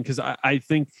interesting thing because I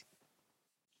think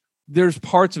there's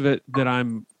parts of it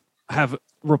that have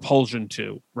repulsion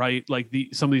to, right? Like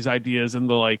some of these ideas and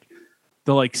the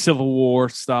Civil War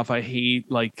stuff. I hate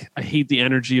the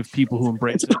energy of people who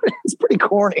embrace it. It's pretty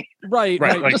corny. Right.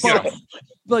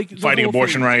 Like fighting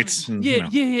abortion rights. And,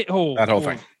 yeah. Oh, that whole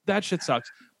thing. That shit sucks.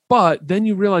 But then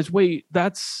you realize, wait,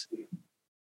 that's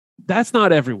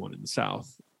not everyone in the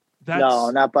South. No,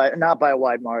 not by a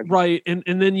wide margin. Right. And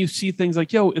then you see things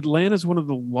like, Atlanta's one of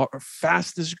the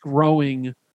fastest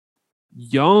growing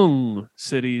young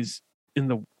cities in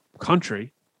the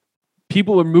country.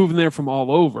 People are moving there from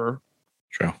all over.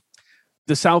 True.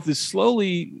 The South is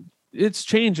it's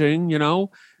changing,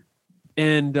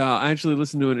 And I actually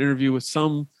listened to an interview with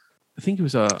I think he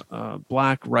was a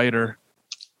black writer,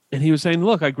 and he was saying,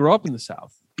 look, I grew up in the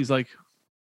South. He's like,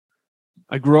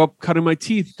 I grew up cutting my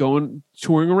teeth, touring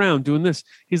around, doing this.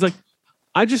 He's like,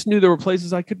 I just knew there were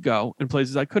places I could go and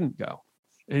places I couldn't go.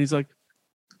 And he's like,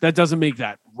 that doesn't make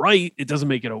that right. It doesn't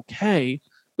make it okay.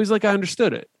 But he's like, I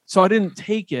understood it. So I didn't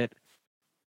take it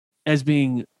as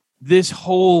being this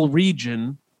whole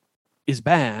region is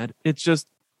bad. It's just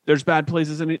there's bad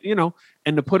places in it,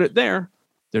 and to put it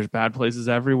there's bad places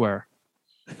everywhere.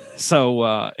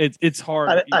 So it's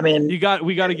hard. I mean, we got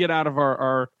to get out of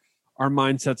our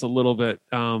mindsets a little bit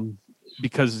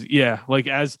because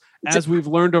as we've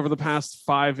learned over the past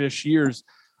 5-ish years,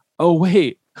 oh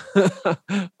wait,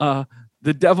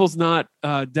 the devil's not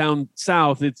down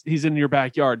south. He's in your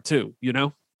backyard too,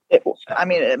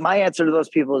 my answer to those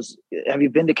people is, have you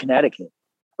been to Connecticut?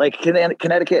 Like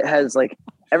Connecticut has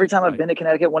every time I've been to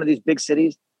Connecticut, one of these big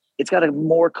cities, it's got a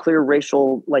more clear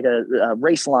racial, a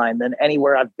race line than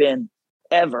anywhere I've been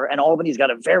ever. And Albany's got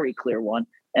a very clear one.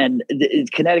 And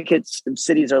Connecticut's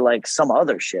cities are like some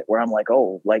other shit where I'm like,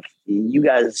 oh, you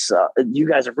guys are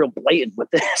real blatant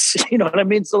with this. You know what I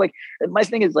mean? So my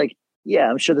thing is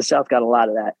I'm sure the South got a lot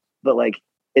of that, but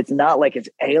it's not like it's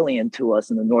alien to us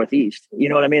in the Northeast. You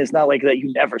know what I mean? It's not like that.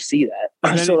 You never see that.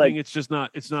 So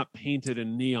it's not painted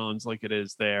in neons like it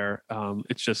is there.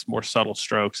 It's just more subtle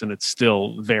strokes, and it's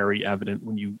still very evident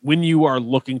when you are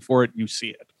looking for it, you see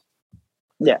it.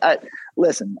 Yeah.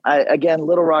 Listen,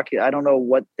 Little Rock, I don't know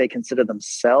what they consider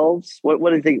themselves. What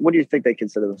do you think? What do you think they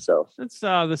consider themselves? It's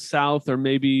the South, or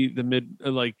maybe the mid,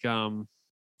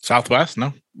 Southwest.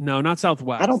 No, not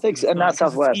Southwest. I don't think so. Not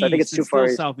Southwest. I think it's too far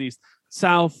east. Southeast,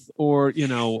 South, or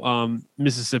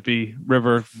Mississippi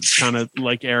River kind of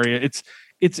area.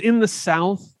 It's in the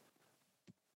South.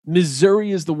 Missouri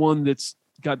is the one that's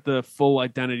got the full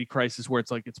identity crisis where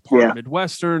it's it's part of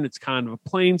Midwestern. It's kind of a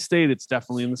plain state. It's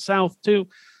definitely in the South too.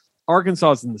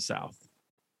 Arkansas is in the South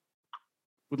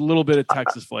with a little bit of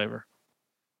Texas flavor.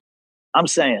 I'm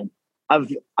saying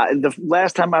the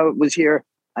last time I was here,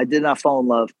 I did not fall in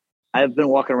love. I've been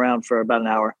walking around for about an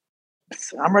hour.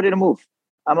 I'm ready to move.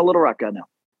 I'm a Little Rock guy now.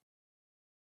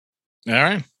 All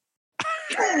right.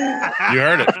 You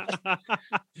heard it.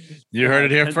 You heard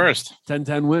it here first.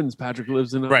 10-10 wins. Patrick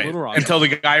lives in Little Rock. Until the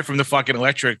guy from the fucking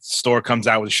electric store comes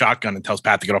out with a shotgun and tells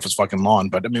Pat to get off his fucking lawn.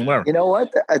 But I mean, whatever. You know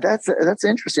what? That's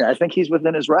interesting. I think he's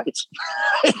within his rights.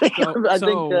 I think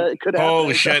it could happen.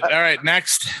 Holy shit. All right,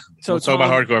 next. So let's talk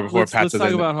about hardcore before Pat says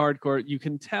let's talk about hardcore. You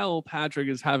can tell Patrick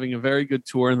is having a very good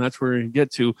tour, and that's where we're going to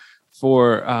get to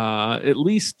for at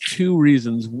least two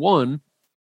reasons. One,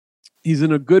 he's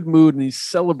in a good mood and he's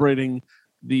celebrating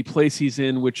the place he's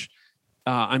in, which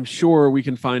I'm sure we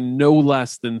can find no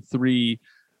less than 3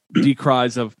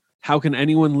 decries of how can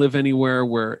anyone live anywhere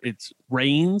where it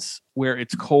rains, where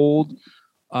it's cold,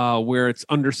 where it's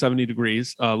under 70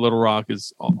 degrees. Little Rock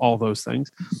is all those things.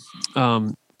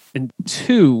 And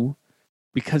 2,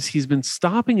 because he's been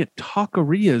stopping at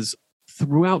taquerias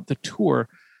throughout the tour,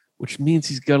 which means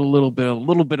he's got a little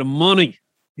bit of money.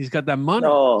 He's got that money.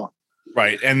 Oh.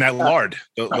 Right, and that lard,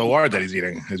 the lard that he's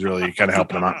eating is really kind of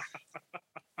helping him out.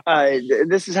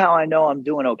 This is how I know I'm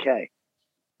doing okay.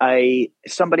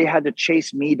 Somebody had to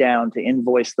chase me down to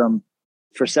invoice them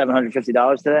for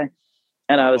 $750 today.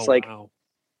 And I was wow.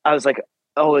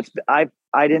 oh,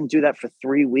 I didn't do that for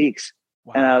 3 weeks.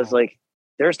 Wow. And I was like,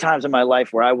 there's times in my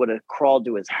life where I would have crawled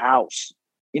to his house.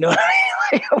 You know what I mean?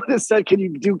 Like, I would have said, can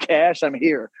you do cash? I'm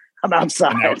here. I'm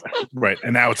outside. Right.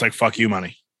 And now it's like, fuck you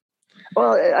money.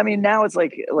 Well, I mean, now it's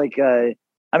like,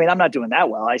 I mean, I'm not doing that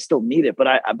well. I still need it, but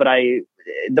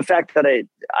the fact that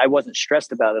I wasn't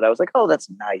stressed about it, I was like, oh, that's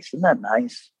nice. Isn't that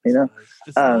nice? You know?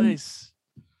 It's nice.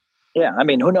 Yeah. I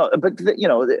mean, who knows? But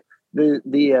the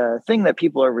thing that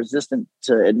people are resistant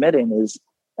to admitting is,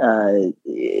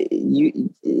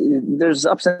 there's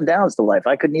ups and downs to life.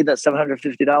 I could need that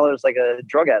 $750 like a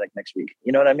drug addict next week.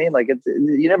 You know what I mean? Like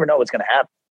you never know what's going to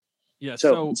happen. Yeah.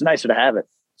 So it's nicer to have it.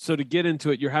 So to get into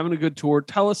it, you're having a good tour.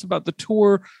 Tell us about the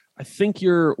tour. I think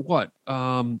you're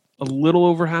a little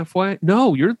over halfway.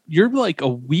 No, you're like a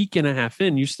week and a half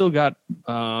in. You still got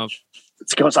it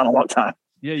goes on a long time.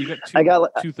 Yeah, you got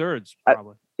two-thirds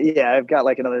probably. I've got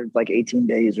like another like 18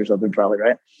 days or something probably,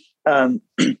 right?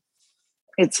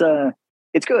 It's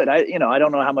good. I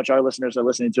don't know how much our listeners are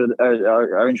listening to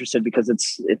are interested because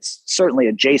it's certainly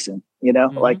adjacent,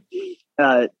 like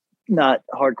not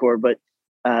hardcore, but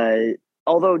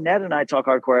although Ned and I talk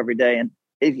hardcore every day, and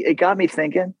it got me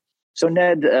thinking. So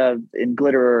Ned in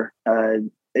Glitterer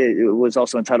it was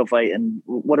also in Title Fight, and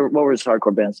what were his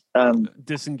hardcore bands?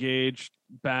 Disengaged,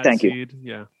 Bad Thank Seed, you.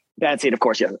 yeah, Bad Seed, of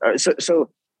course, yeah.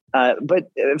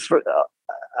 But for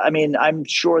I mean, I'm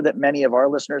sure that many of our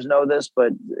listeners know this,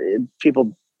 but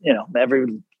people,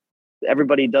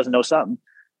 everybody doesn't know something.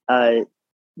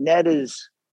 Ned is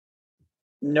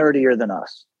nerdier than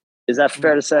us. Is that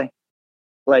fair to say?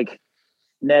 Like,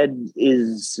 Ned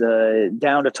is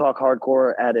down to talk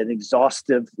hardcore at an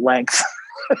exhaustive length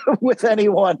with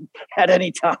anyone at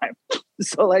any time.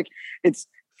 So, like, it's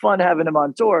fun having him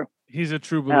on tour. He's a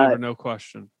true believer, no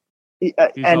question.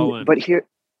 But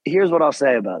here's what I'll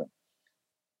say about it.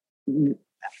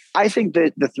 I think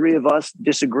that the three of us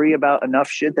disagree about enough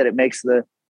shit that it makes the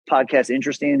podcast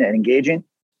interesting and engaging.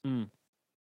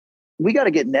 We got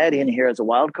to get Ned in here as a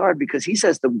wild card because he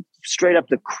says straight up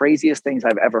the craziest things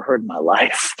I've ever heard in my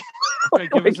life. Okay,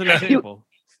 give us an example.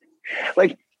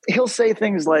 He'll say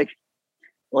things like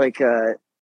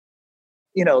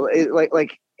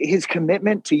his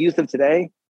commitment to youth of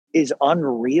today is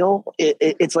unreal.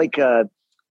 It's like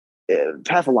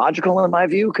pathological in my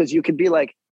view, because you could be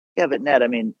like, yeah, but Ned, I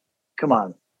mean, come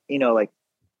on,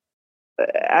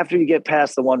 after you get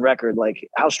past the one record, like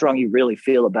how strong you really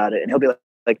feel about it. And he'll be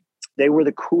like, they were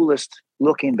the coolest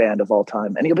looking band of all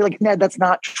time. And he'll be like, Ned, that's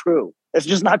not true. That's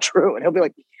just not true. And he'll be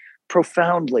like,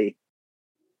 profoundly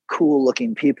cool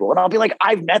looking people. And I'll be like,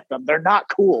 I've met them. They're not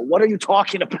cool. What are you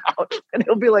talking about? And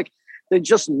he'll be like, they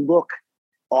just look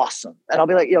awesome. And I'll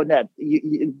be like, yo, Ned,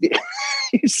 you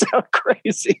sound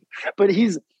crazy. But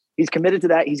he's committed to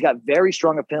that. He's got very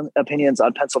strong opinions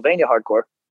on Pennsylvania hardcore.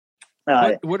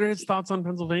 What are his thoughts on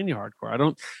Pennsylvania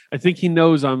hardcore? I think he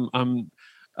knows I'm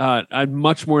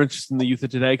much more interested in the Youth of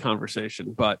Today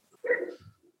conversation, but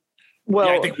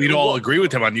I think we'd all agree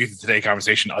with him on Youth of Today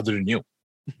conversation other than you.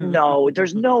 No,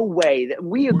 there's no way that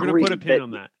we agree. We're going to put a pin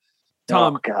on that.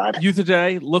 Tom, God. Youth of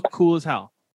Today look cool as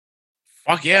hell.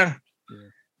 Fuck yeah.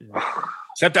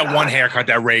 Except that one haircut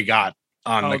that Ray got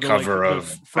on the cover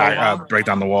of Break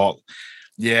Down the Wall.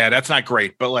 Yeah, that's not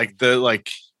great. But the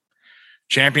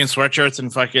champion sweatshirts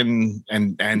and fucking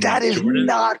and that is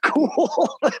not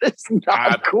cool. That is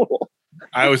not cool.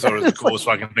 I always thought it was the coolest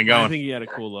fucking thing going. I think he had a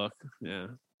cool look. Yeah.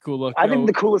 Cool look. I think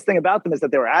the coolest thing about them is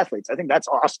that they were athletes. I think that's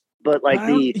awesome. But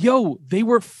they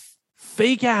were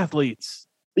fake athletes.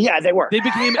 Yeah, they were. They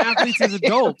became athletes as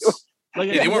adults.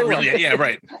 They weren't really. Yeah,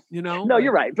 right. No,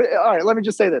 you're right. But all right, let me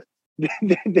just say this: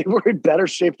 they were in better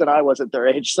shape than I was at their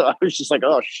age. So I was just like,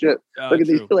 oh shit, look at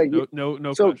these. Like, no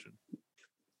question.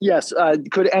 Yes,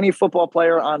 could any football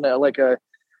player on like a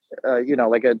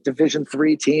Division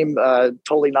III team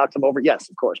totally knock them over?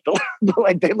 Yes, of course. But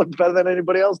like they looked better than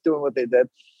anybody else doing what they did.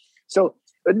 So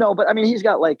no, but I mean, he's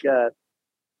got like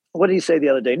what did he say the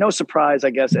other day? No surprise, I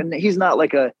guess. And he's not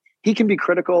like he can be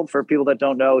critical for people that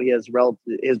don't know. He has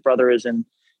his brother is in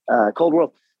Cold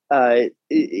World.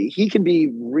 He can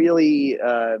be really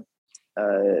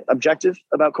objective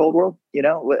about Cold World,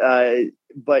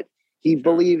 but he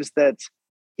believes that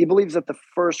the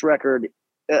first record.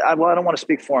 I don't want to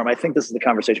speak for him. I think this is the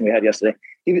conversation we had yesterday.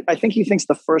 I think he thinks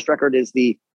the first record is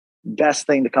the best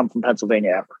thing to come from Pennsylvania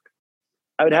ever.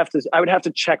 I would have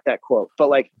to check that quote, but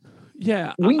like,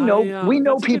 yeah, we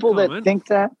know people that think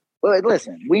that. But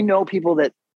listen, we know people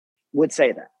that would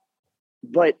say that,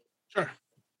 but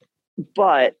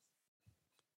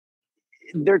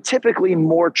they're typically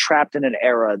more trapped in an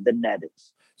era than Ned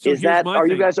is. Is that are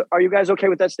you guys okay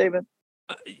with that statement?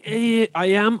 I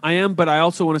am, but I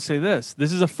also want to say this.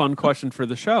 This is a fun question for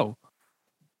the show.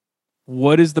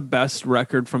 What is the best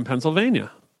record from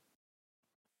Pennsylvania?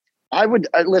 I would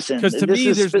listen, because to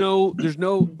me, there's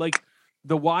no like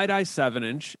the Wide Eye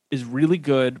 7-inch is really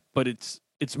good, but it's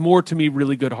more to me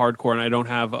really good hardcore, and I don't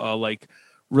have a like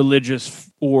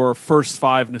religious or First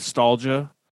Five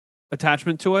nostalgia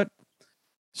attachment to it,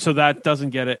 so that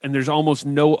doesn't get it. And there's almost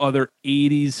no other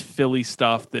 '80s Philly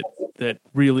stuff that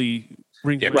really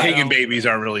rings. Yeah, Pagan Babies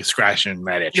aren't really scratching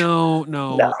that itch.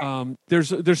 No.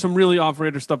 There's some really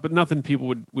off-rater stuff, but nothing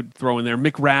people would throw in there.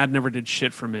 Mick Rad never did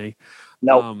shit for me.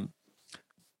 No.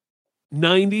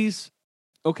 90s.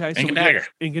 Okay. Ink and Dagger.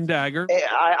 Ink and Dagger.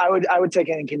 I would take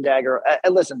Ink and Dagger.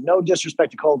 Listen, no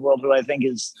disrespect to Cold World, who I think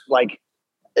is like,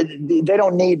 they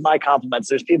don't need my compliments.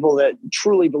 There's people that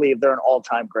truly believe they're an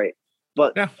all-time great,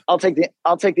 but yeah. I'll take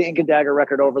the Ink and Dagger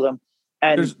record over them.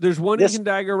 And there's one Ink and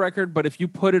Dagger record, but if you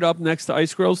put it up next to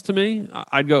Ice Grills to me,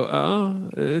 I'd go,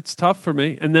 oh, it's tough for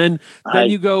me. And then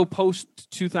you go post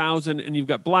 2000 and you've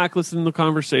got Blacklisted in the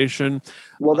conversation.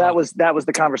 Well, that was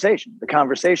the conversation. The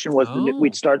conversation was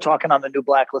we'd start talking on the new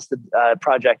Blacklisted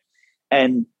project,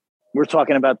 and we're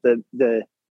talking about the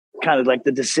kind of like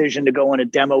the decision to go in a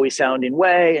demo-y sounding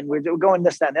way, and we're going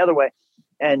this, that, and the other way.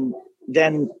 And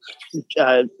then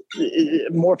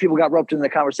more people got roped into the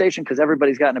conversation because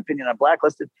everybody's got an opinion on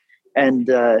Blacklisted. And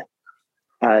we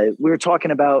were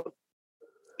talking about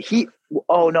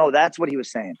that's what he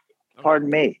was saying. Pardon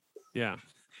me. Yeah.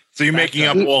 So you're making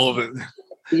up all of it.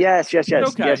 Yes.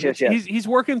 Okay. Yes. He's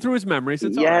working through his memories.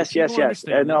 It's yes. In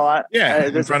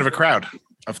front of a crowd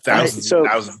of thousands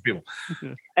of people.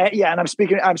 And I'm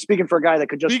speaking for a guy that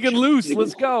could just speaking loose.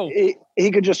 Let's go.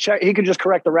 He could just check. He could just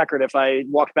correct the record if I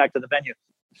walked back to the venue.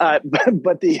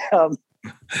 But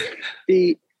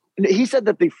he said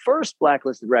that the first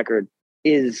Blacklisted record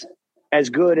is as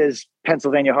good as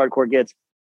Pennsylvania hardcore gets,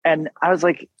 and I was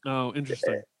like, oh,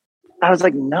 interesting. I was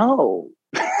like, no.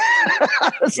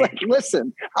 I was like,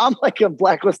 listen, I'm like a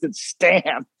Blacklisted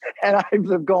stan, and I've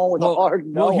been going with a hard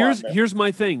no. Well, here's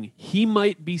my thing. He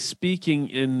might be speaking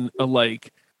in a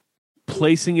like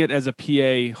placing it as a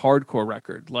PA hardcore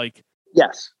record. Like,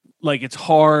 yes, like it's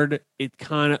hard. It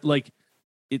kind of like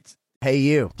it's. Hey,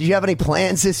 you. Do you have any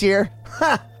plans this year?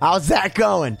 How's that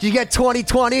going? Did you get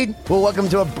 2020? Well, welcome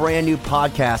to a brand new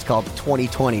podcast called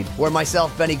 2020, where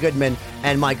myself, Benny Goodman,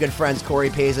 and my good friends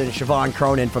Corey Pazin and Siobhan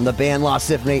Cronin from the band Lost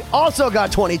Symphony also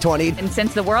got 2020. And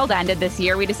since the world ended this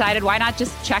year, we decided why not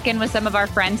just check in with some of our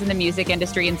friends in the music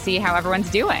industry and see how everyone's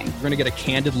doing. We're going to get a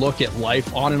candid look at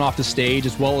life on and off the stage,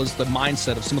 as well as the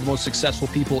mindset of some of the most successful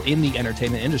people in the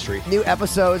entertainment industry. New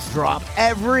episodes drop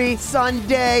every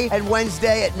Sunday and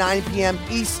Wednesday at 9 p.m.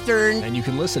 Eastern. And you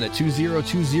can listen at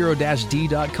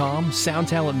 2020-d.com,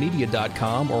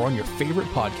 soundtalentmedia.com, or on your favorite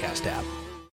podcast app.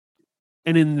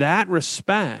 And in that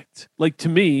respect, like to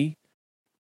me,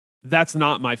 that's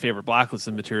not my favorite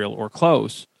Blacklisted material or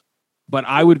close, but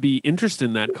I would be interested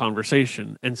in that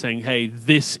conversation and saying, hey,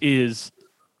 this is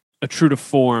a true to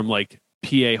form, like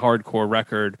PA hardcore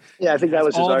record. Yeah, I think that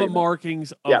was his all argument. The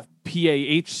markings of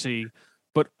PAHC,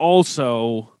 but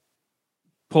also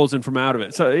pulls in from out of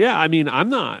it. So yeah, I mean, I'm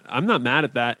not mad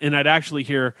at that. And I'd actually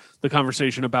hear the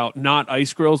conversation about not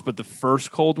Ice Grills, but the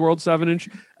first Cold World 7-inch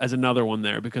as another one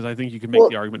there, because I think you can make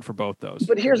the argument for both those.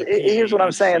 But here's what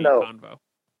I'm saying though. Convo.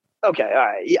 Okay, all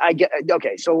right, I get.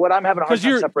 Okay, so what I'm having a hard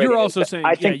time separating. You're also saying,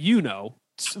 Ink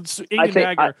and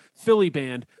Dagger, Philly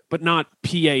band, but not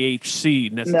PAHC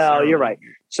necessarily. No, you're right.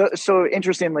 So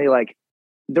interestingly, like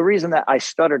the reason that I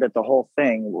stuttered at the whole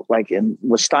thing, like, and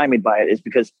was stymied by it, is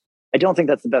because I don't think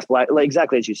that's the best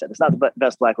exactly as you said. It's not the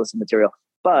best Blacklisted material,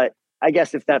 but I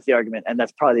guess if that's the argument, and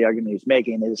that's probably the argument he's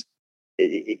making, is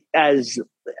as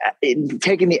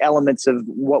taking the elements of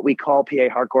what we call PA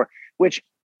hardcore, which,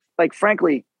 like,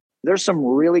 frankly, there's some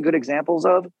really good examples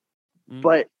of,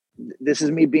 but this is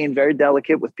me being very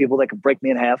delicate with people that could break me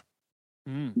in half.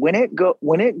 When it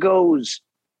goes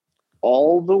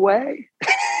all the way,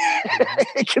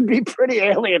 it can be pretty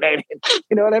alienating.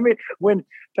 You know what I mean? When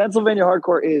Pennsylvania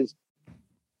hardcore is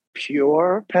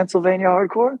pure Pennsylvania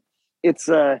hardcore, it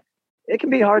can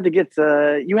be hard to get.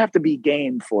 You have to be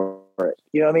game for it.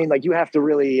 You know what I mean? Like you have to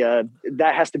really.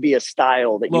 That has to be a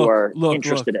style that you are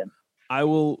interested in. I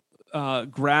will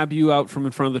grab you out from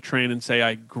in front of the train and say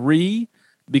I agree,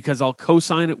 because I'll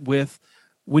co-sign it with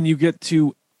when you get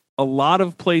to a lot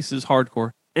of places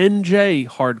hardcore, NJ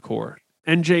hardcore.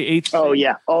 NJH. Oh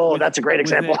yeah. Oh, that's a great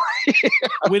example.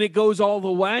 When it goes all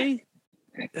the way,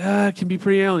 it can be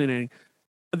pretty alienating.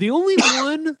 The only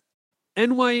one,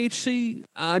 NYHC,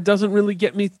 doesn't really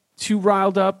get me too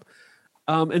riled up.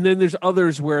 And then there's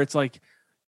others where it's like,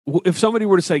 if somebody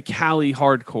were to say Cali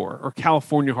hardcore or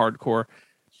California hardcore,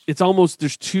 it's almost,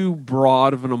 there's too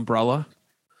broad of an umbrella.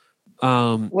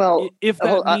 Well, if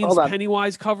that means hold on.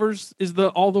 Pennywise covers is the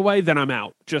all the way, then I'm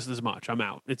out just as much. I'm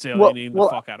out. It's alienating the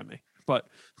fuck out of me. But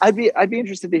I'd be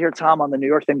interested to hear Tom on the New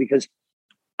York thing, because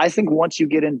I think once you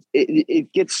get in,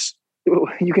 it gets,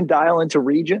 you can dial into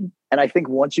region. And I think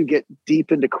once you get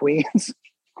deep into Queens,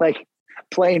 like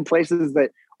playing places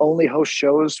that only host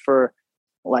shows for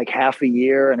like half a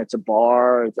year and it's a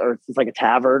bar or it's like a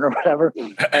tavern or whatever.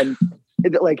 And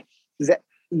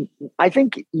I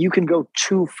think you can go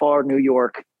too far New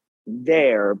York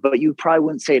there, but you probably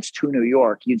wouldn't say it's too New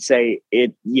York. You'd say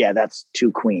that's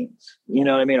too Queens. You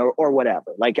know what I mean? Or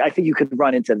whatever. Like, I think you could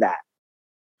run into that.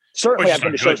 Certainly I've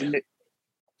been to shows.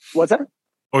 What's that?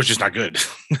 Or it's just not good.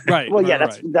 Right. Well, yeah,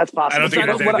 right. that's possible. I don't think it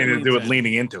has anything to do with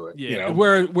leaning into it. Yeah. You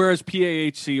know? Whereas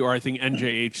PAHC or I think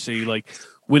NJHC, like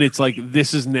when it's like,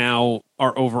 this is now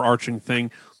our overarching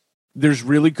thing, there's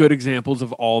really good examples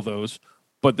of all those,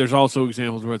 but there's also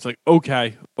examples where it's like,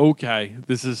 okay,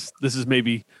 this is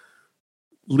maybe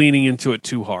leaning into it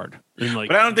too hard. And like,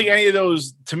 but I don't think any of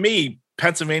those, to me,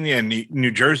 Pennsylvania and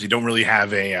New Jersey don't really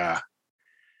have a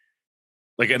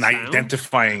like an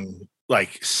identifying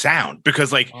like sound,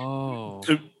 because like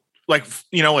to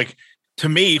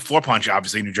me, Floor Punch,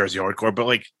 obviously New Jersey hardcore, but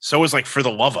like so is like For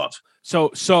the Love Of.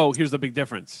 So here's the big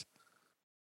difference.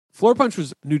 Floor Punch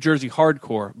was New Jersey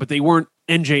hardcore, but they weren't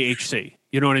NJHC.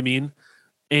 You know what I mean?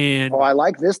 And I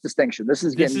like this distinction. This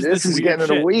is getting in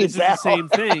the weeds. This is the same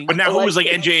thing. But now who was like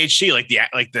NJHC, like the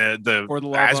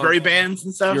Asbury bands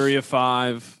and stuff? Fury of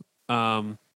Five,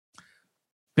 bands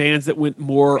that went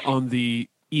more on the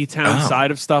E-Town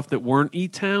side of stuff that weren't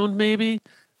E-Town, maybe.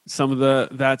 Some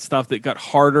of that stuff that got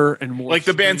harder and more like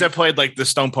the bands that played like the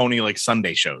Stone Pony like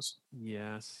Sunday shows.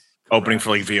 Yes. Opening for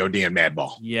like VOD and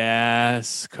Madball.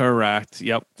 Yes, correct.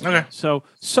 Yep. Okay. So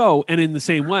and in the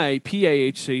same way,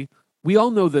 PAHC, we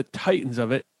all know the titans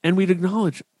of it, and we'd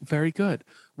acknowledge very good.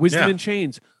 Wisdom in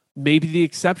Chains, maybe the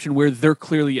exception where they're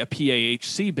clearly a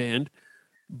PAHC band,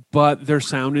 but their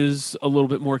sound is a little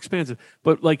bit more expansive.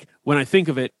 But like when I think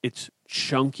of it, it's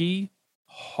chunky,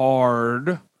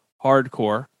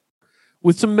 hardcore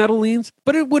with some metal leans,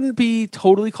 but it wouldn't be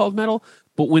totally called metal.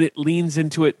 But when it leans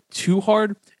into it too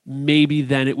hard, maybe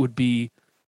then it would be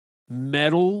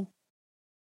metal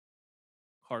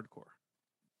hardcore.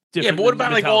 Yeah, but what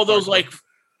about like all those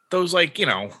hardcore. You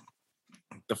know,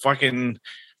 the fucking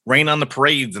Rain on the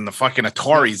Parades and the fucking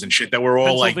Ataris and shit that were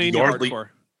all like yardly, hardcore.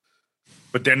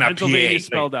 But they're not Pennsylvania PA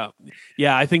spelled out.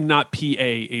 Yeah, I think not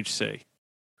PAHC.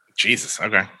 Jesus.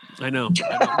 Okay. I know.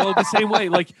 Well, the same way,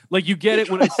 like you get it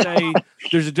when I say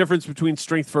there's a difference between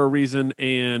Strength for a Reason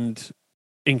and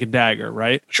Ink and Dagger,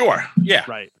 right? Sure. Yeah.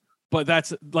 Right. But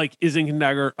that's like, is Ink and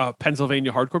Dagger a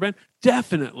Pennsylvania hardcore band?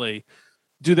 Definitely.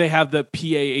 Do they have the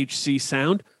PAHC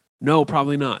sound? No,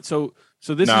 probably not. So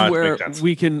this is where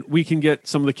we can get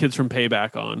some of the kids from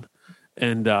Payback on,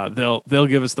 and they'll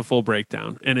give us the full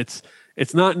breakdown. And it's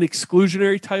not an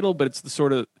exclusionary title, but it's the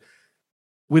sort of,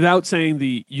 without saying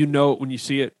it when you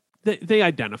see it, they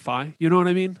identify. You know what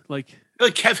I mean? Like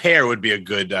Kev Hare would be a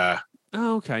good.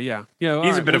 Oh, okay, yeah.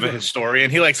 He's a bit of a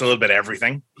historian. He likes a little bit of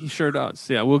everything. He sure does.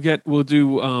 Yeah, we'll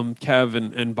do Kev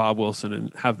and Bob Wilson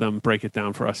and have them break it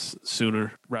down for us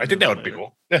sooner. I think that would be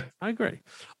cool. Yeah, I agree.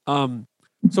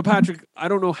 So Patrick, I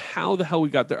don't know how the hell we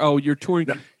got there. Oh, you're touring.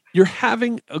 No. You're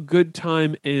having a good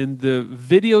time, and the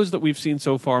videos that we've seen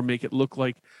so far make it look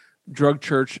like Drug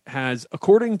Church has,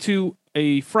 according to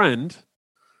a friend,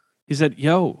 he said,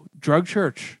 "Yo, Drug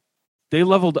Church, they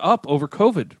leveled up over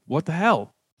COVID. What the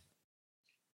hell?"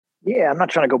 Yeah, I'm not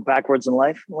trying to go backwards in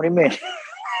life. What do you mean?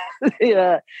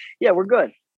 yeah, we're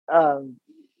good.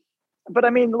 But I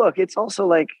mean, look, it's also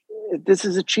like, this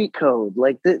is a cheat code.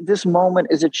 Like this moment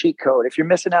is a cheat code. If you're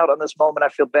missing out on this moment, I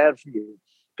feel bad for you,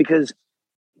 because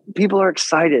people are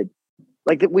excited.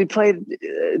 Like we played.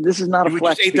 This is not a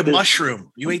flex. You ate the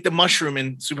mushroom. You ate the mushroom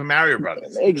in Super Mario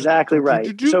Brothers. Exactly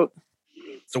right. So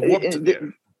warp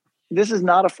this is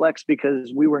not a flex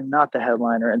because we were not the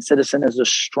headliner, and Citizen is a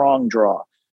strong draw.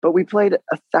 But we played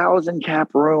 1,000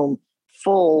 cap room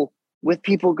full with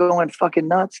people going fucking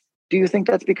nuts. Do you think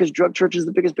that's because Drug Church is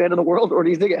the biggest band in the world? Or do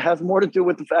you think it has more to do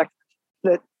with the fact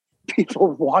that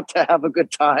people want to have a good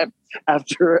time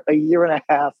after a year and a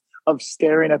half of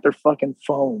staring at their fucking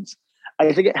phones?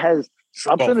 I think it has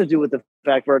something to do with the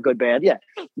fact we're a good band. Yeah.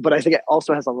 But I think it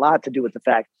also has a lot to do with the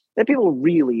fact that people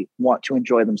really want to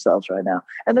enjoy themselves right now.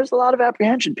 And there's a lot of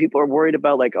apprehension. People are worried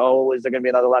about like, oh, is there going to be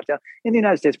another lockdown? In the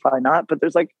United States, probably not. But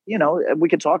there's like, we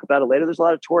can talk about it later. There's a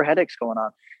lot of tour headaches going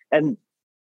on. And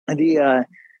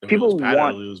People Pat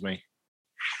want. lose me.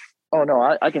 Oh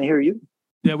no, I can hear you.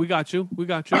 Yeah, we got you. We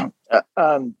got you.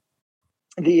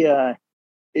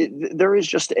 There is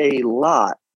just a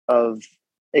lot of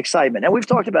excitement, and we've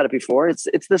talked about it before.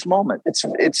 It's this moment. It's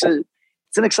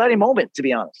an exciting moment, to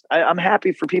be honest. I'm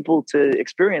happy for people to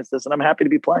experience this, and I'm happy to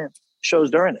be playing shows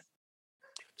during it.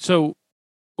 So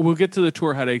we'll get to the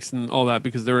tour headaches and all that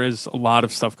because there is a lot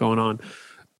of stuff going on.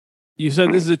 You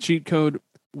said this is a cheat code.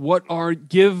 What are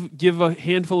give a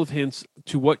handful of hints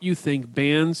to what you think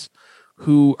bands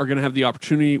who are going to have the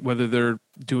opportunity, whether they're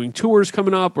doing tours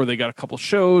coming up or they got a couple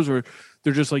shows or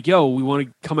they're just like, yo, we want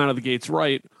to come out of the gates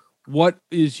right. What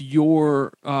is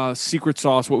your secret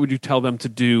sauce? What would you tell them to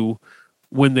do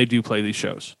when they do play these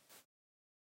shows?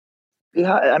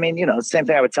 Yeah, I mean, the same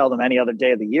thing I would tell them any other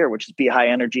day of the year, which is be high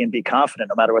energy and be confident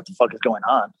no matter what the fuck is going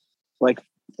on. Like,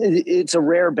 it's a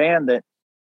rare band that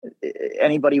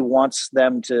anybody wants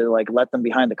them to like let them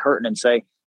behind the curtain and say,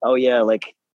 oh yeah,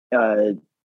 like, I'm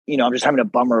just having a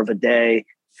bummer of a day,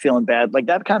 feeling bad. Like,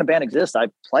 that kind of band exists. I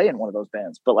play in one of those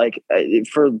bands, but like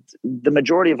for the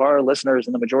majority of our listeners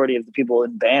and the majority of the people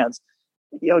in bands,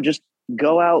 just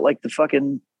go out like the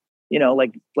fucking,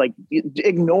 like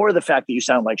ignore the fact that you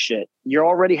sound like shit. You're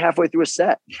already halfway through a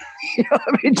set.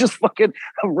 Just fucking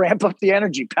ramp up the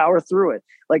energy, power through it.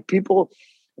 Like people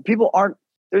aren't,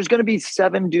 there's going to be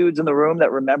 7 dudes in the room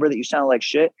that remember that you sound like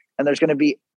shit. And there's going to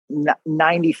be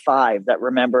 95 that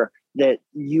remember that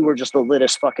you were just the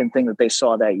littest fucking thing that they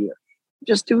saw that year.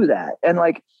 Just do that. And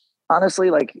like,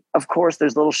 honestly, like, of course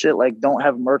there's little shit like don't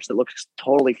have merch that looks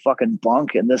totally fucking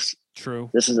bunk. And this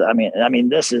is,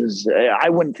 I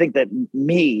wouldn't think that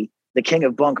me, the king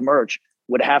of bunk merch,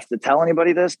 would have to tell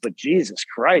anybody this, but Jesus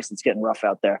Christ, it's getting rough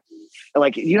out there.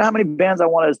 Like, you know how many bands I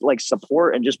want to like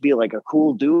support and just be like a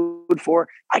cool dude for?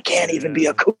 I can't even be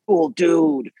a cool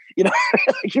dude.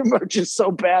 Like, your merch is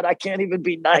so bad, I can't even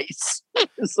be nice.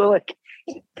 So like,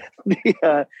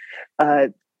 I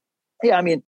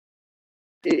mean,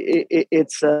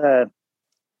 it's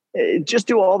just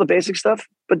do all the basic stuff,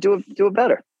 but do it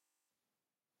better.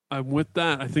 I'm with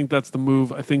that. I think that's the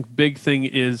move. I think big thing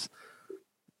is,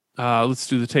 let's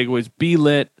do the takeaways. Be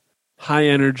lit, high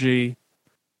energy.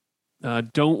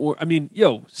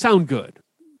 Sound good,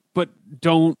 but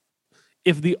don't.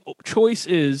 If the choice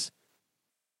is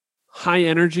high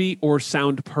energy or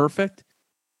sound perfect,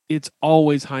 it's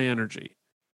always high energy.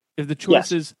 If the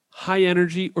choice is high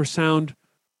energy or sound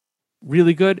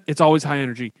really good, it's always high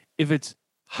energy. If it's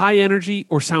high energy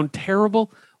or sound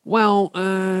terrible, well,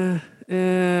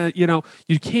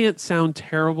 you can't sound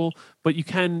terrible, but you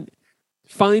can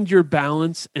find your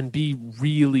balance and be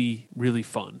really, really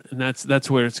fun. And that's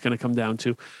where it's going to come down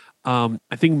to. I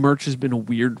think merch has been a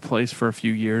weird place for a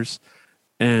few years.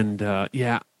 And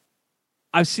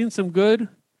I've seen some good.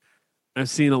 I've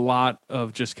seen a lot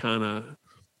of just kind of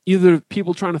either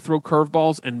people trying to throw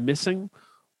curveballs and missing,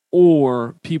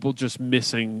 or people just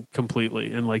missing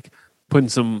completely and like putting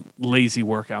some lazy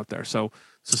work out there. So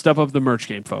step up the merch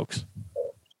game, folks.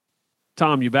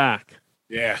 Tom, you back?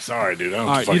 Yeah, sorry, dude. All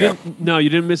right, you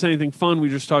didn't miss anything fun. We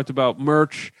just talked about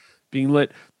merch being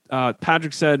lit.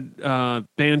 Patrick said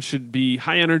band should be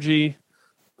high energy.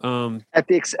 At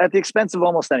the expense of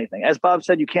almost anything. As Bob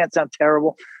said, you can't sound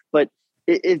terrible, but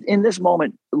in this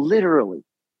moment, literally,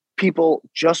 people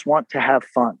just want to have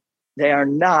fun. They are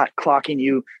not clocking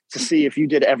you to see if you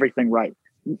did everything right.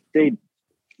 They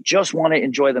just want to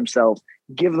enjoy themselves.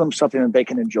 Give them something that they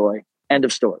can enjoy. End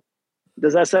of story.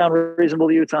 Does that sound reasonable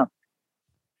to you, Tom?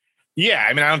 Yeah,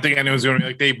 I mean, I don't think anyone's going to be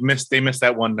like they missed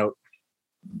that one note.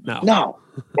 No.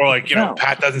 Or like,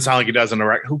 Pat doesn't sound like he does on the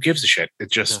record. Who gives a shit?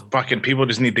 It's just fucking people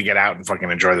just need to get out and fucking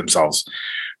enjoy themselves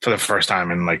for the first time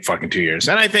in like fucking 2 years.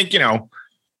 And I think,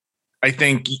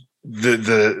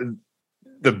 the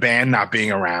band not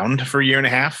being around for a year and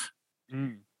a half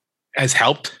has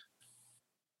helped.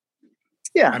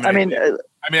 Yeah. I mean,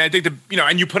 I think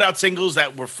and you put out singles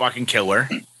that were fucking killer.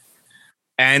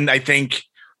 And I think,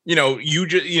 you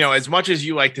just, as much as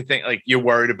you like to think like you're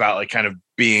worried about like kind of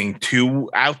being too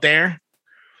out there,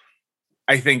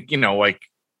 I think,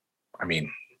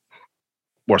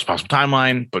 worst possible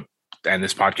timeline, and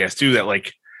this podcast too, that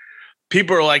like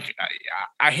people are like,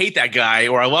 I hate that guy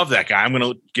or I love that guy. I'm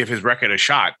going to give his record a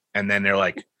shot. And then they're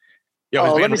like,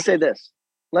 let me say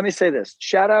this.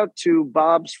 Shout out to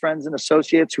Bob's friends and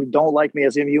associates who don't like me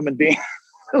as a human being,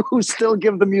 who still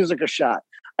give the music a shot.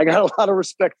 I got a lot of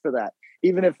respect for that.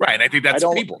 Even if I think that's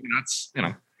people.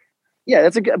 Yeah,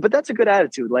 that's a good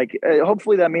attitude. Like,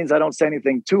 hopefully that means I don't say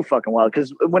anything too fucking wild.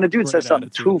 Because when a dude says something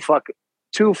too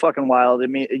fucking wild, I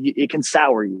mean, it can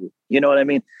sour you. You know what I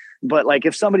mean? But like,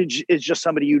 if somebody is just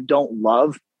somebody you don't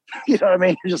love, You know what I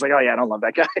mean? You're just like, oh yeah, I don't love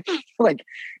that guy. Like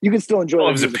you can still enjoy Well,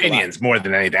 their his music a lot. opinions more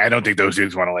than anything. I don't think those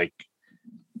dudes want to like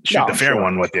shoot No, the fair sure.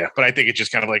 one with you, but I think it's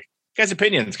just kind of like guys'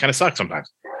 opinions kind of suck sometimes.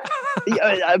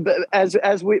 Yeah, but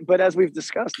as we've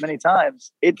discussed many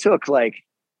times, it took like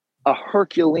a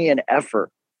Herculean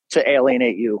effort to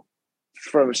alienate you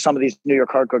from some of these New York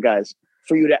hardcore guys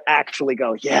for you to actually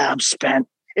go, yeah, I'm spent.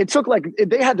 It took like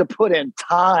they had to put in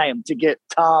time to get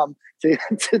Tom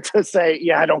to say,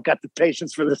 yeah, I don't got the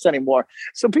patience for this anymore.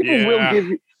 So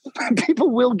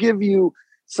people will give you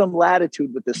some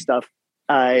latitude with this stuff.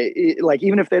 Like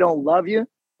even if they don't love you,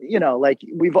 you know, like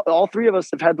all three of us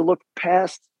have had to look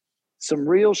past some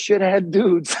real shithead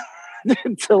dudes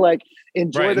to like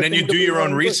enjoy. Right, and then you do your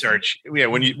own good. research. Yeah,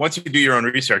 once you do your own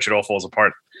research, it all falls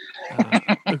apart.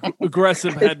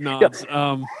 Aggressive head nods.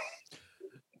 Shout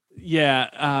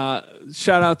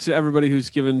out to everybody who's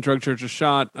given Drug Church a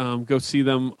shot. Go see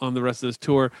them on the rest of this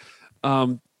tour.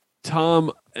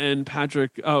 Tom and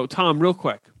Patrick. Oh, Tom, real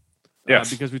quick.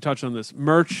 Yes. Because we touched on this.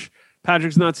 Merch.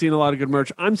 Patrick's not seeing a lot of good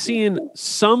merch. I'm seeing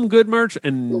some good merch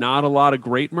and not a lot of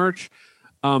great merch.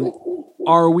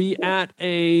 Are we at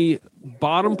a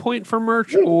bottom point for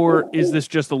merch, or is this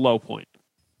just a low point?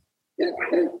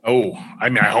 Oh, I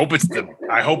mean, I hope it's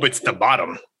the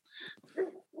bottom.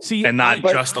 See, and not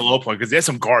just the low point, because there's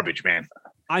some garbage, man.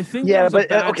 I think there was a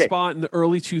bad spot in the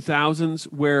early 2000s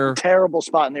where terrible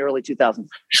spot in the early 2000s.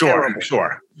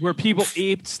 Sure. Where people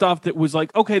aped stuff that was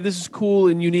like, okay, this is cool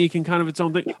and unique and kind of its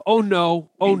own thing. Oh no.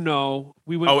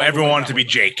 We went. Everyone wanted to be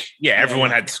Jake. Yeah, everyone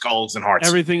had skulls and hearts.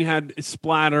 Everything had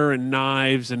splatter and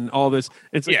knives and all this.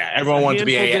 It's like, everyone wanted to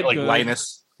be like good.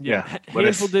 Linus. Yeah,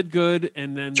 handful did good,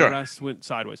 and then the rest went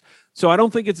sideways. So I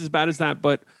don't think it's as bad as that,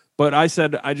 but I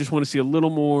said I just want to see a little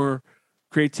more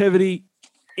creativity.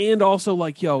 And also,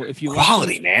 like, if you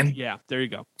quality, man. Yeah, there you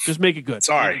go. Just make it good.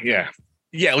 Sorry, yeah.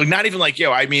 Like, not even like,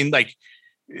 I mean, like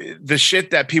the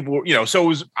shit that people, So it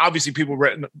was obviously people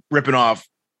ripping off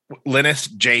Linus,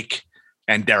 Jake,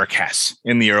 and Derek Hess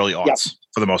in the early aughts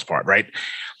for the most part, right?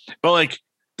 But like,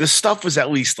 the stuff was at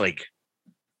least like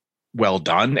well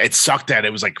done. It sucked that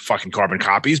it was like fucking carbon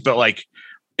copies, but like,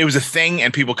 it was a thing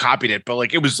and people copied it. But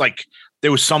like, it was like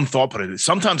there was some thought put in it.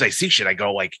 Sometimes I see shit, I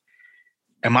go like,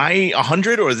 am I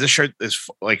 100 or is this shirt is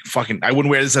like fucking? I wouldn't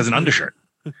wear this as an undershirt.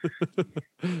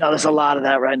 No, there's a lot of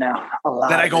that right now. A lot.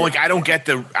 Then I go like, I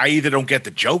either don't get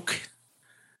the joke.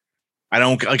 I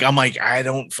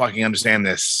don't fucking understand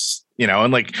this,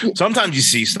 and like sometimes you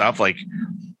see stuff like,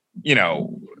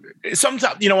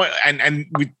 sometimes,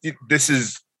 this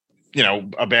is,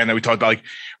 a band that we talked about, like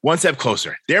One Step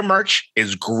Closer. Their merch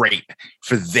is great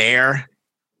for their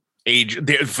age,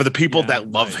 for the people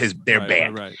that love their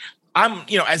band. Right. I'm,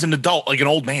 as an adult, like an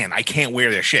old man, I can't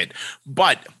wear their shit.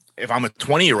 But if I'm a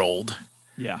 20-year-old,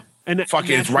 and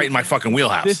it's right in my fucking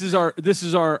wheelhouse. This is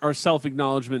our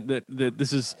self-acknowledgement that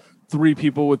this is three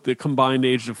people with the combined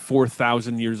age of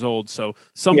 4,000 years old. So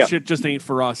some shit just ain't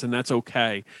for us, and that's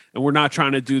okay. And we're not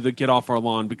trying to do the get off our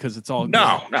lawn because it's all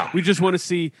no. We just want to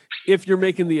see if you're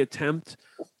making the attempt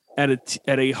at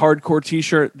a hardcore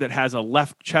T-shirt that has a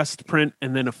left chest print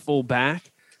and then a full back.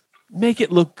 Make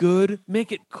it look good.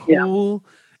 Make it cool. Yeah.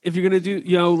 If you're going to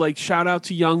do, like shout out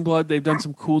to Youngblood. They've done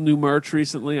some cool new merch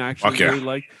recently. I actually really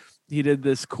like. He did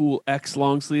this cool X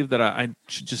long sleeve that I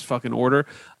should just fucking order.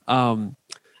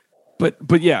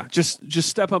 But yeah, just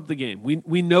step up the game.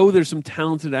 We know there's some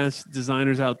talented ass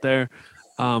designers out there.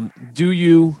 Do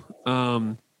you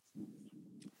and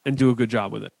do a good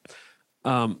job with it.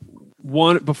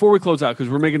 One before we close out, because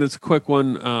we're making this a quick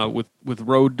one with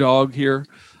Road Dog here.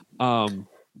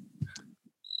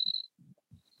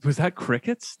 Was that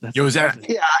crickets? Was that?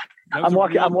 Yeah, I'm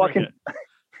walking.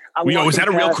 Was that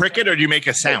a real cricket, or do you make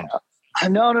a sound?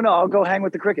 No. I'll go hang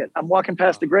with the cricket. I'm walking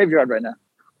past the graveyard right now.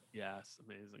 Yes,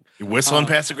 amazing. You're whistling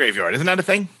past the graveyard. Isn't that a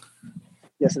thing?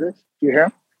 Yes, it is. Do you hear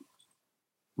him?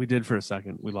 We did for a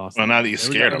second. We lost. Well, now that you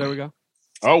scared him. There we go.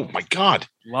 Oh my God!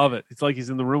 Love it. It's like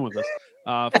he's in the room with us.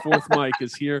 Fourth mic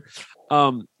is here.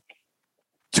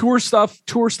 Tour stuff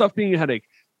being a headache.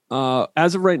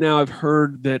 As of right now, I've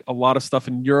heard that a lot of stuff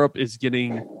in Europe is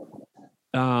getting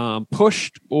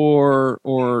pushed or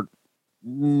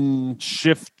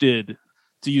shifted,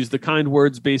 to use the kind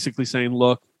words, basically saying,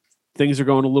 look, things are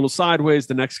going a little sideways.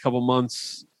 The next couple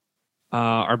months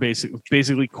are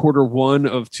basically quarter one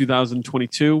of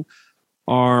 2022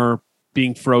 are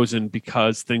being frozen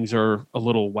because things are a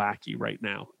little wacky right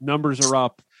now. Numbers are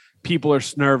up. People are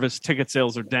nervous. Ticket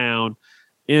sales are down.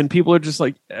 And people are just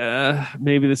like,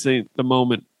 maybe this ain't the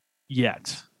moment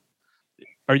yet.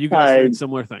 Are you guys doing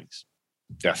similar things?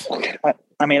 Yes.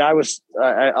 I mean,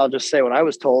 I'll just say what I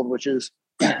was told, which is,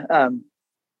 hey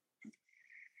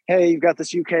hey, you've got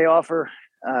this UK offer.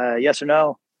 Yes or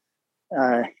no?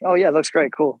 Oh yeah, looks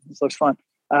great. Cool. This looks fun.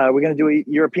 We're going to do a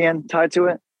European tied to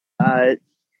it.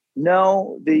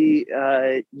 No,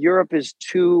 the Europe is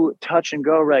too touch and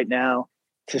go right now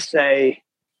to say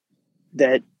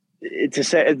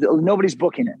nobody's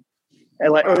booking it.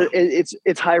 And or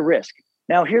it's high risk.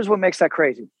 Now, here's what makes that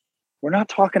crazy. We're not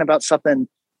talking about something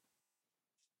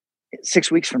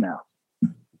 6 weeks from now.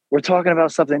 We're talking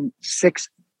about something 6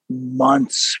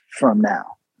 months from now.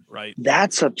 Right.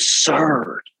 That's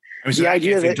absurd. I mean, so the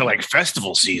idea that into like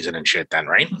festival season and shit then,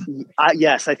 right?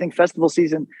 Yes, I think festival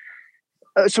season.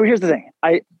 So here's the thing.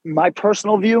 My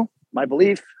personal view, my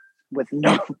belief, with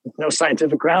no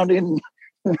scientific grounding,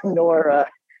 nor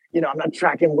I'm not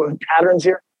tracking patterns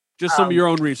here. Just some of your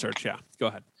own research. Yeah, go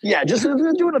ahead. Yeah, just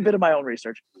doing a bit of my own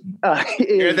research. Can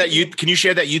you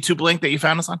share that YouTube link that you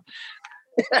found us on?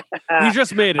 You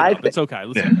just made it up. It's okay.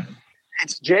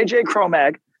 It's JJ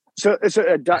Cro-Mag. So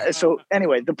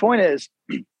anyway, the point is,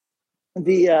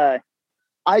 I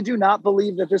do not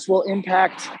believe that this will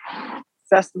impact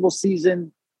festival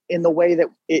season in the way that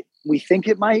we think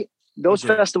it might. Those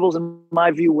festivals, in my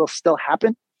view, will still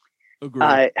happen.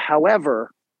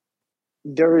 However,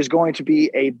 there is going to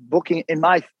be a booking, in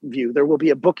my view, there will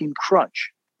be a booking crunch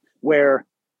where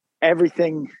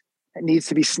everything needs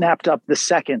to be snapped up the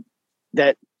second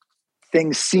that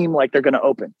things seem like they're going to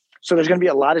open. So there's going to be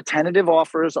a lot of tentative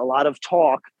offers, a lot of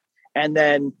talk, and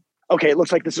then, okay, it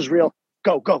looks like this is real.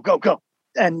 Go, go, go, go.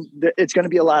 And it's going to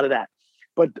be a lot of that.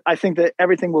 But I think that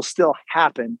everything will still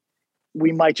happen.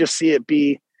 We might just see it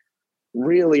be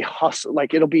really hustle,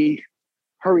 like it'll be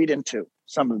hurried into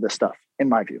some of the stuff, in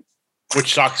my view.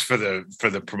 Which sucks for the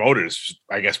promoters,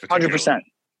 I guess. 100%.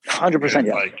 100%.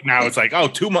 Yeah. Like now it's like,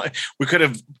 2 months. We could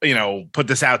have, put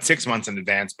this out 6 months in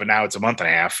advance, but now it's a month and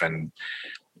a half. And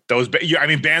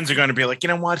bands are going to be like, you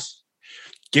know what?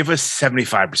 Give us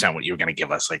 75% what you were going to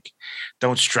give us. Like,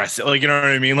 don't stress it. Like, you know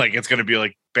what I mean? Like, it's going to be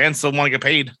like bands still want to get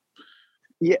paid.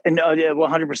 Yeah. No. Yeah.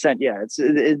 100%. Yeah.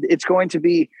 It's going to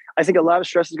be. I think a lot of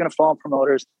stress is going to fall on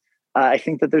promoters. I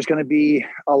think that there's going to be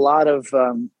a lot of.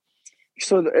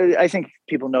 I think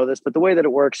people know this, but the way that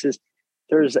it works is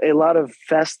there's a lot of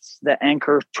fests that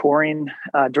anchor touring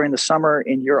during the summer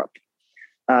in Europe.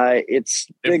 It's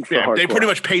big for hardcore. They pretty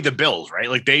much pay the bills, right?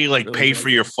 Like they pay for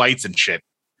your flights and shit.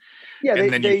 Yeah,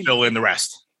 and then you fill in the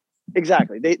rest.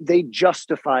 Exactly. They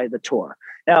justify the tour.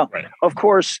 Now, Of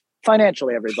course,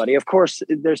 financially, everybody. Of course,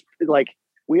 there's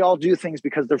we all do things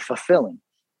because they're fulfilling.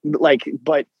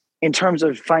 But in terms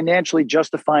of financially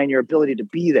justifying your ability to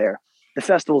be there, the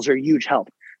festivals are a huge help.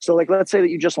 So let's say that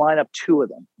you just line up 2 of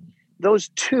them. Those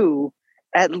 2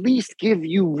 at least give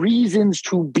you reasons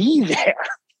to be there.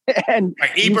 And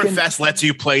Eberfest lets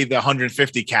you play the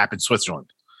 150 cap in Switzerland.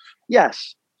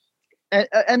 Yes.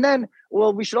 And then,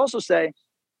 we should also say,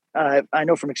 I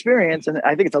know from experience, and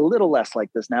I think it's a little less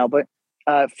like this now, but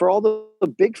for all the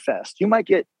big fest, you might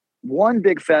get 1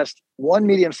 big fest, 1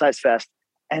 medium-sized fest,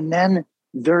 and then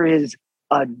there is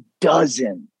a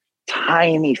dozen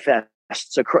tiny fests.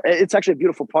 It's actually a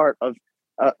beautiful part of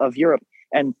Europe.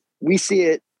 And we see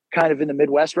it kind of in the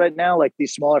Midwest right now, like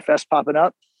these smaller fests popping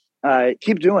up.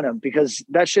 Keep doing them because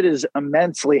that shit is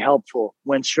immensely helpful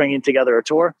when stringing together a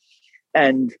tour.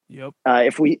 And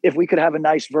if we could have a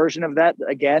nice version of that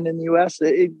again in the US,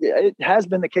 it has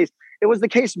been the case. It was the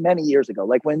case many years ago.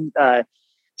 Like when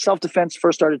Self-Defense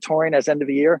first started touring as end of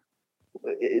the year,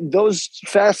 those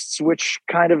fests, which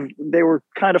they were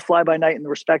kind of fly by night in the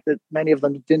respect that many of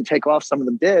them didn't take off, some of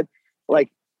them did.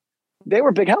 They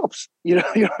were big helps. You know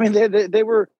what I mean? They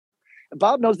were.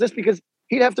 Bob knows this because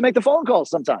he'd have to make the phone calls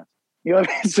sometimes. You know what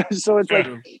I mean? So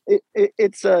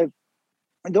it's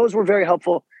those were very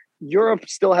helpful. Europe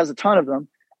still has a ton of them,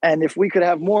 and if we could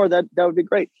have more, that would be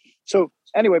great. So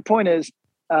anyway, point is,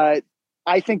 I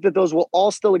think that those will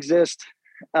all still exist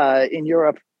in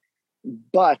Europe,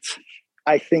 but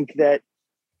I think that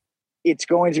it's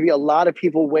going to be a lot of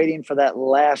people waiting for that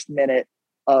last minute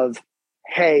of,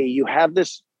 hey, you have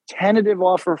this tentative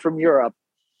offer from Europe.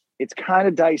 It's kind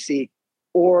of dicey,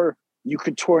 or you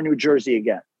could tour New Jersey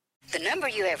again. The number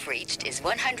you have reached is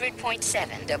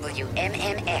 100.7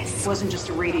 WMMS. It wasn't just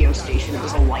a radio station, it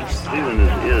was a lifestyle. Cleveland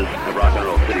is a rock and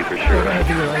roll city for sure.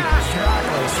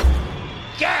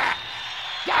 Get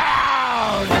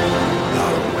down! The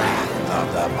Wrath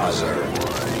of the Buzzard.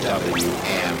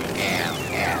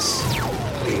 WMMS.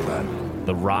 Cleveland.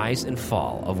 The rise and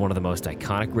fall of one of the most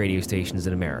iconic radio stations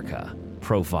in America.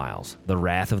 Profiles, The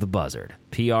Wrath of the Buzzard.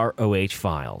 PROH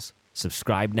Files.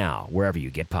 Subscribe now wherever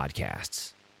you get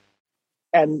podcasts.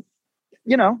 And,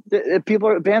 bands are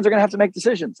going to have to make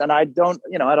decisions. And I don't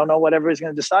know what everybody's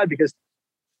going to decide because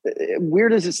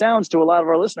weird as it sounds to a lot of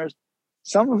our listeners,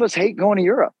 some of us hate going to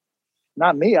Europe.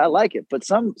 Not me, I like it, but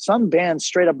some bands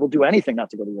straight up will do anything not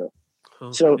to go to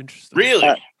Europe. So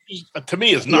really, to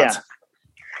me, it's nuts.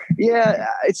 Yeah.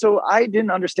 So I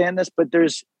didn't understand this, but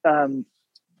there's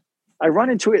I run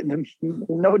into it.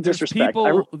 No disrespect.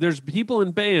 There's people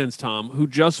in bands, Tom, who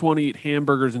just want to eat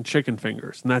hamburgers and chicken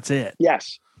fingers, and that's it.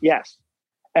 Yes.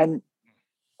 And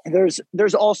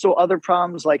there's also other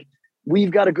problems. Like,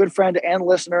 we've got a good friend and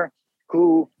listener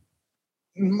who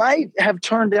might have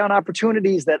turned down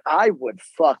opportunities that I would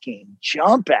fucking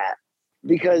jump at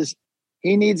because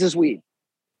he needs his weed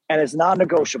and it's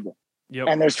non-negotiable. Yep.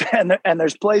 And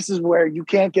there's places where you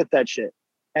can't get that shit,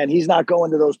 and he's not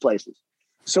going to those places.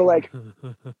 So like,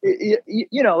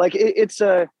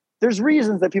 there's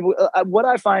reasons that people, what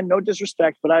I find, no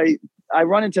disrespect, but I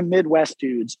run into Midwest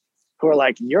dudes who are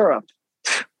like, Europe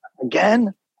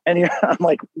again. And I'm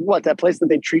like, what, that place that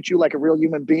they treat you like a real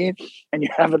human being and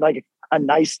you're having like a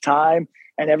nice time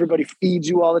and everybody feeds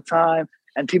you all the time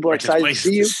and people are excited to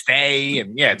see you stay.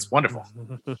 And it's wonderful.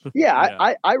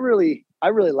 Yeah. I really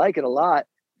like it a lot.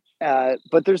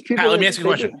 But there's people. Let me ask you a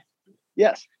question.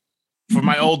 Yes. For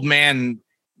my old man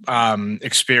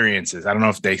experiences, I don't know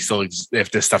if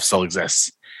if this stuff still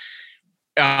exists.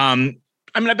 I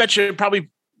bet you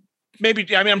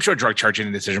I'm sure Drug Charging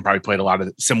and Decision probably played a lot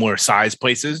of similar size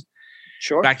places.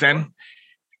 Sure. Back then.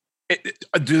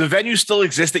 Do the venues still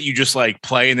exist that you just like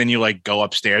play and then you like go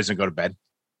upstairs and go to bed?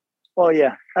 Oh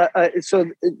yeah.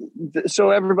 So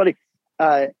everybody,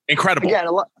 incredible. Again,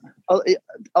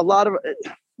 a lot of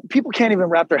people can't even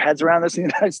wrap their heads around this in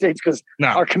the United States because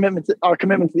our commitment to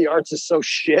the arts is so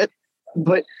shit.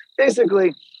 But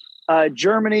basically,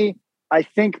 Germany, I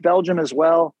think Belgium as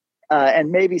well,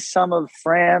 and maybe some of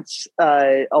France.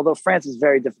 Although France is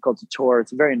very difficult to tour,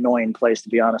 it's a very annoying place to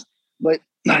be honest. But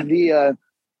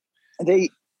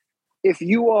if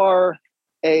you are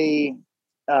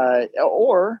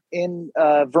or in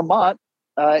Vermont,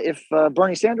 if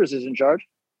Bernie Sanders is in charge,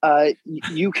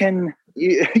 you can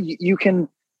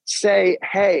say,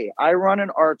 hey, I run an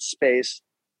art space.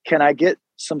 Can I get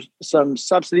some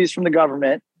subsidies from the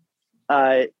government?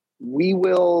 We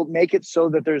will make it so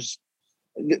that there's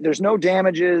no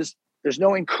damages. There's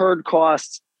no incurred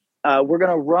costs. We're going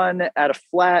to run at a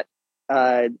flat,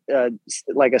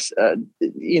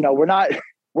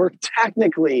 we're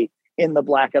technically in the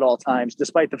black at all times,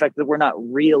 despite the fact that we're not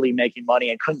really making money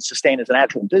and couldn't sustain as an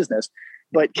actual business.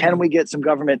 But can we get some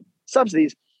government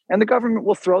subsidies? And the government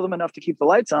will throw them enough to keep the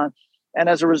lights on. And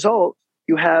as a result,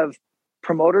 you have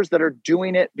promoters that are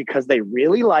doing it because they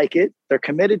really like it. They're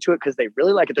committed to it because they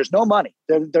really like it. There's no money.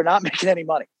 They're not making any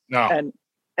money. No.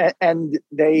 And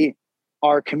they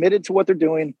are committed to what they're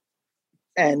doing.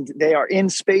 And they are in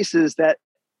spaces that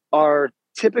are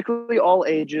typically all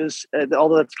ages,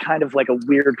 although it's kind of like a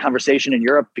weird conversation in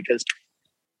Europe because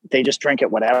they just drink it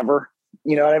whatever.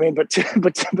 You know what I mean? But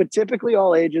typically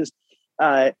all ages,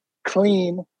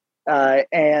 clean,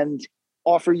 and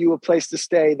offer you a place to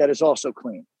stay that is also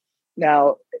clean.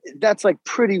 Now, that's like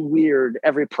pretty weird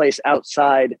every place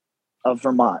outside of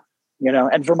Vermont,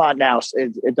 and Vermont now,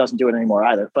 it doesn't do it anymore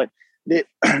either, but the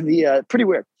pretty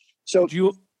weird. So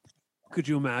could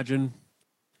you imagine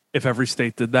if every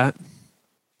state did that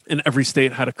and every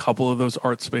state had a couple of those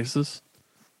art spaces?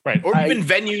 Right. Or even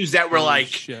venues that were like,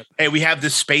 shit. Hey, we have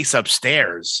this space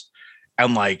upstairs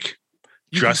and like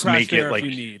just make it like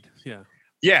you need. Yeah.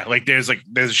 Yeah. Like there's a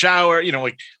shower,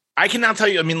 like I can now tell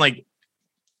you, I mean, like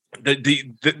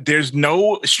there's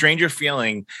no stranger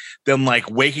feeling than like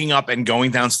waking up and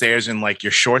going downstairs in like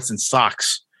your shorts and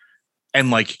socks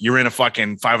and like you're in a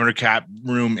fucking 500 cap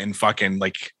room in fucking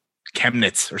like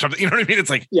Chemnitz or something. You know what I mean? It's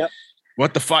like,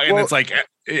 what the fuck? And it's like,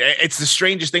 it's the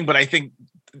strangest thing, but I think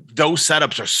those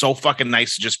setups are so fucking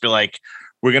nice to just be like,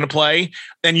 we're going to play.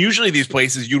 And usually these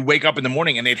places you'd wake up in the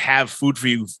morning and they'd have food for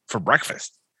you for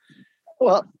breakfast.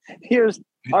 Well, here's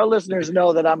our listeners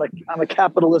know that I'm a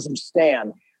capitalism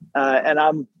stan. And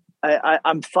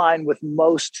I'm fine with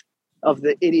most of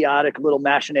the idiotic little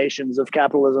machinations of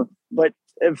capitalism. But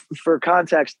for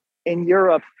context, in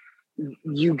Europe,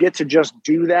 you get to just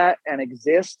do that and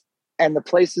exist. And the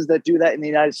places that do that in the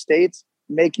United States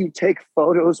make you take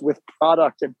photos with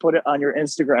product and put it on your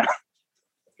Instagram.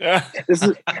 Yeah. This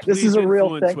is a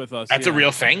real thing. With us, That's a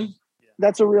real thing.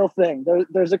 That's a real thing.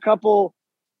 There's a couple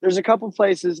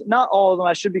places, not all of them.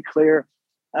 I should be clear.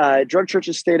 Drug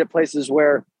churches stayed at places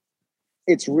where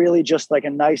it's really just like a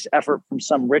nice effort from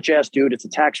some rich ass dude. It's a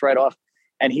tax write-off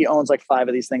and he owns like 5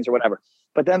 of these things or whatever.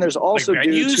 But then there's also like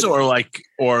venues or like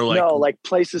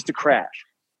places to crash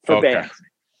for bands.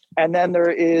 And then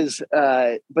there's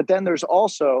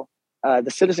also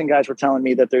the Citizen guys were telling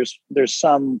me that there's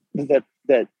some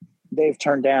that they've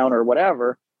turned down or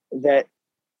whatever, that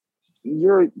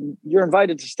you're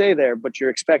invited to stay there, but you're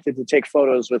expected to take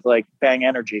photos with like Bang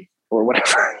Energy or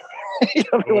whatever,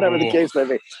 whatever the case may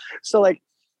be. So like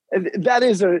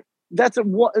that's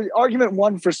argument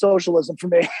one for socialism for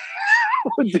me.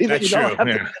 Would be that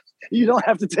you don't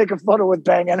have to take a photo with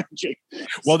Bang Energy.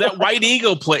 Well, that White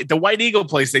Eagle place, the White Eagle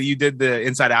place that you did the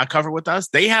Inside Out cover with us,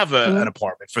 they have an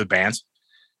apartment for the bands.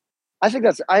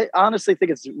 I honestly think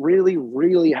it's really,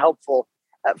 really helpful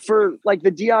for like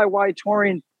the DIY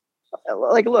touring.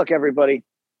 Like, look, everybody,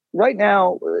 right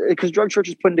now, because Drug Church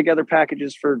is putting together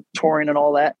packages for touring and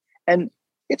all that. And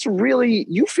it's really,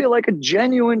 you feel like a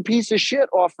genuine piece of shit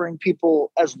offering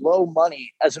people as low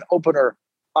money as an opener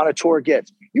on a tour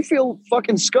gets. You feel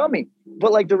fucking scummy.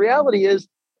 But like the reality is,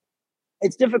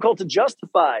 it's difficult to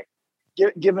justify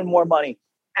giving more money.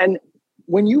 And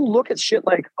when you look at shit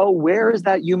like, oh, where is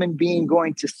that human being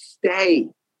going to stay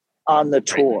on the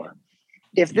tour?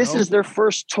 If this is their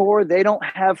first tour, they don't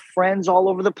have friends all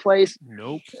over the place.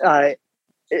 Nope.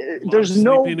 There's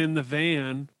no sleeping in the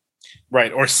van.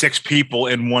 Right. Or 6 people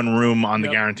in one room on the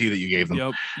guarantee that you gave them.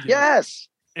 Yep. Yes.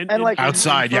 And like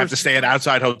outside, you have to stay at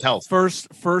outside hotels.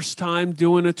 First time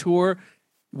doing a tour,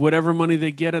 whatever money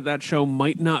they get at that show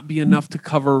might not be enough to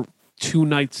cover 2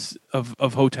 nights of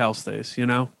hotel stays,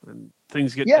 and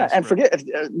things get desperate. And forget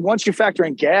once you factor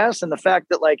in gas and the fact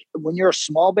that like when you're a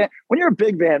small band, when you're a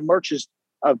big band, merch is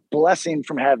a blessing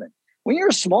from heaven. When you're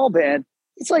a small band,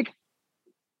 it's like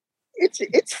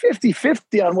it's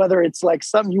 50-50 on whether it's like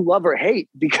something you love or hate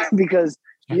because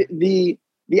the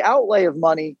outlay of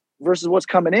money versus what's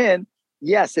coming in,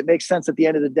 yes, it makes sense at the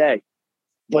end of the day,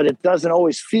 but it doesn't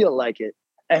always feel like it.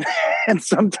 And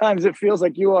sometimes it feels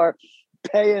like you are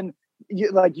paying,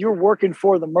 like you're working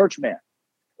for the merch man.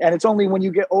 And it's only when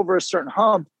you get over a certain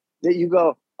hump that you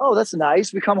go, oh, that's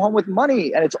nice. We come home with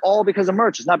money. And it's all because of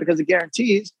merch. It's not because of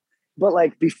guarantees. But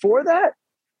like before that,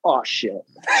 oh, shit.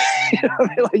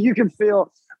 Like you can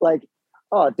feel like,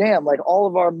 oh, damn, like all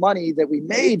of our money that we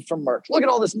made from merch. Look at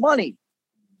all this money.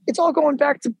 It's all going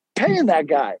back to paying that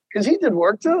guy because he did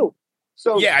work too.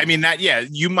 So yeah, I mean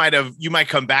you might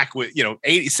come back with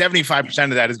 75% of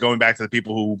that is going back to the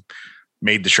people who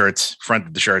made the shirts,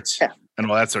 fronted the shirts, and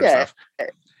all that sort of stuff.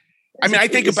 I mean, I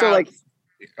think about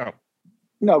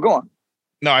no, go on.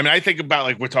 No, I mean, I think about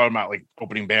like we're talking about like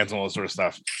opening bands and all that sort of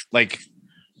stuff. Like,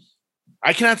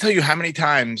 I cannot tell you how many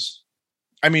times.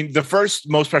 I mean, the first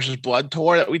Most Precious Blood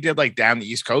tour that we did, like down the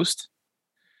East Coast,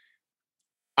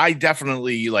 I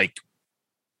definitely like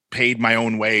paid my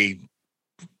own way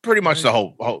pretty much the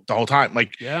whole time.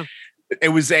 Like, it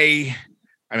was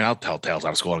I'll tell tales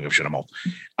out of school. I don't give a shit. I'm old.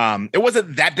 It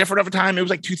wasn't that different of a time. It was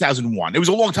like 2001. It was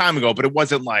a long time ago, but it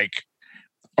wasn't like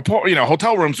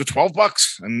hotel rooms were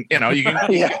 $12, and you can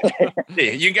you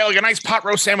can get like a nice pot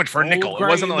roast sandwich for a nickel. It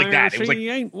wasn't like that. It was like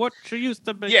ain't what she used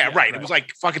to be. Yeah, right. It was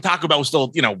like fucking Taco Bell was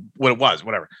still what it was.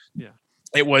 Whatever. Yeah.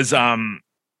 It was down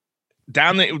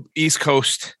the East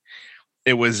Coast.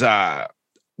 It was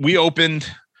we opened.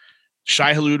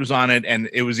 Shai Hulud was on it, and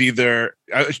it was either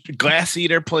Glass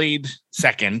Eater played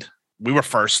second. We were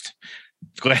first.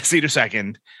 Glass Eater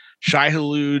second. Shai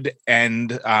Hulud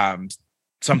and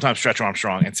sometimes Stretch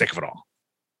Armstrong and Sick of It All.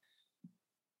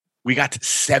 We got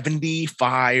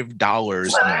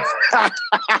 $75 a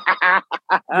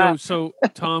night. So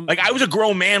Tom, like I was a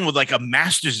grown man with like a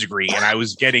master's degree, and I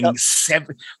was getting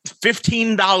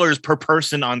 $15 per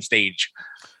person on stage.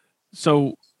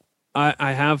 So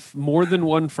I have more than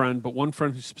one friend, but one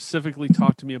friend who specifically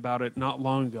talked to me about it not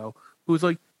long ago, who was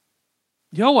like,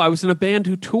 yo, I was in a band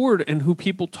who toured and who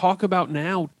people talk about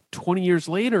now 20 years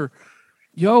later.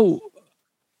 Yo,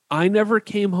 I never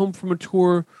came home from a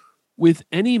tour with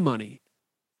any money.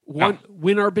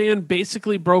 When our band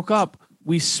basically broke up,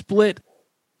 we split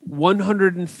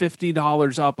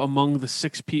 $150 up among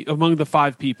the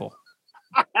 5 people.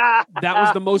 That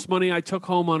was the most money I took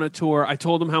home on a tour. I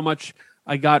told him how much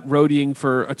I got roadieing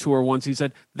for a tour once. He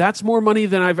said, that's more money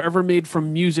than I've ever made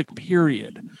from music,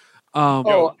 period.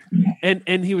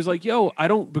 And he was like, yo, I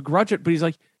don't begrudge it. But he's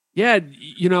like, yeah,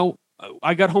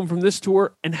 I got home from this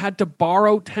tour and had to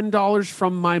borrow $10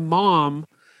 from my mom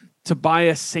to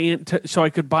buy so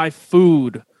I could buy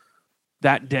food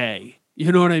that day.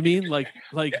 You know what I mean? Like,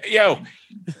 yo,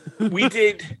 we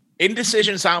did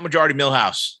Indecision, Silent Majority,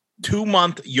 Millhouse,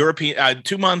 2-month European,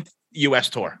 2-month US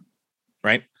tour,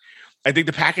 right? I think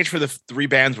the package for the 3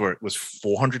 bands was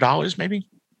 $400,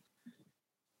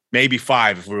 maybe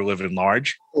 5 if we were living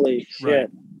large. Holy shit! Right.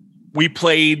 We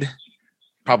played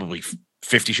probably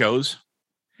 50 shows.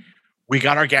 We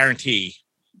got our guarantee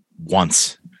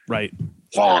once. Right.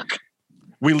 Fuck.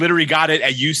 We literally got it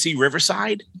at UC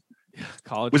Riverside.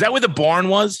 College. Was that where the barn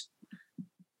was?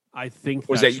 I think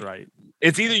Was that's that- right.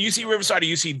 It's either UC Riverside or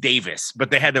UC Davis, but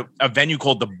they had a venue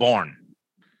called the Barn.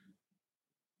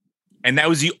 And that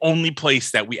was the only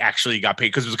place that we actually got paid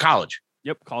because it was a college.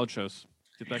 Yep, college shows.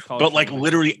 Get that college But like show.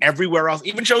 literally everywhere else,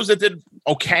 even shows that did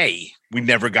okay, we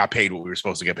never got paid what we were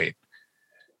supposed to get paid.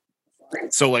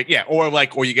 So like, yeah, or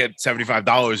you get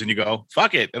 $75 and you go,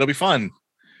 fuck it, it'll be fun.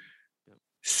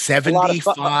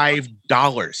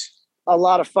 $75. A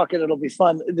lot of fucking it'll be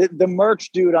fun. The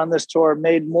merch dude on this tour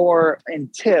made more in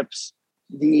tips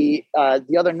the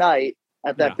other night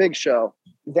at that big show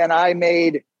than I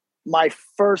made my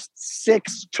first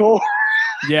 6 tours.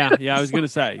 Yeah, I was gonna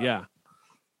say, yeah.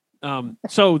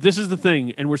 So this is the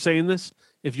thing, and we're saying this: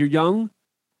 if you're young,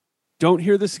 don't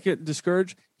hear this get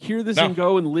discouraged. Hear this and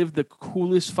go and live the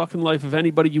coolest fucking life of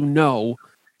anybody you know.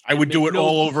 I would do it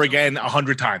all over again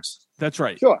 100 times. That's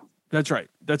right. Sure. That's right.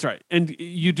 And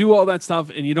you do all that stuff,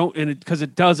 and you don't, and because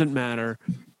it doesn't matter.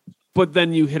 But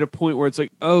then you hit a point where it's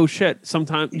like, oh shit.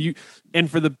 Sometimes and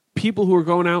for the people who are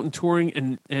going out and touring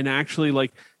and actually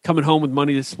like coming home with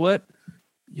money to split,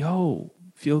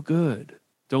 feel good.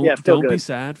 Don't good. be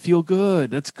sad. Feel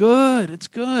good. That's good. It's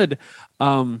good.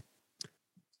 But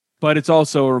it's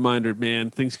also a reminder, man,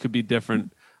 things could be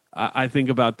different. I think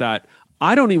about that.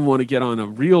 I don't even want to get on a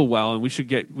real well, and we should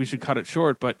cut it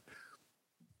short, but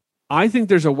I think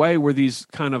there's a way where these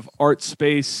kind of art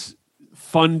space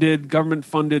funded, government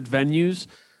funded venues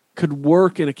could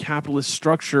work in a capitalist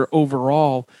structure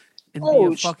overall and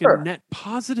be a fucking net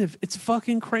positive. It's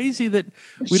fucking crazy that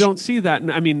we don't see that.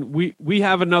 And I mean, we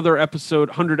have another episode,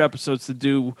 100 episodes to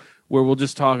do where we'll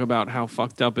just talk about how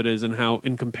fucked up it is and how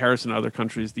in comparison to other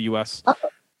countries, the US.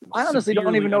 I honestly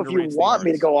don't even know if you want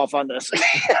me to go off on this.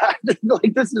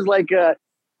 Like this is like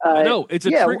no, it's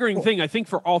a triggering thing. I think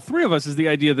for all three of us is the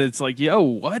idea that it's like, yo,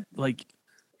 what? Like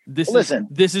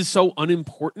this is so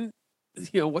unimportant.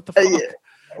 What the fuck?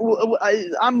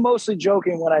 I'm mostly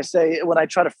joking when I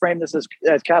try to frame this as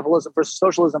capitalism versus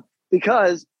socialism,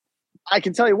 because I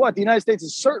can tell you what, the United States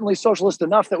is certainly socialist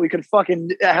enough that we could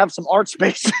fucking have some art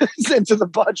spaces into the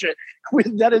budget.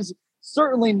 That is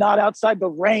certainly not outside the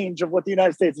range of what the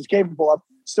United States is capable of.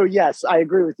 So yes, I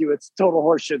agree with you. It's total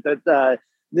horseshit that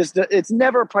it's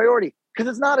never a priority because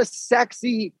it's not a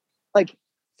sexy, like,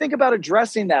 think about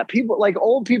addressing that. People, like,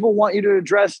 old people want you to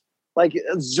address like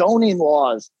zoning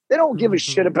laws. They don't give a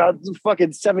shit about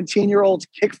fucking 17-year-olds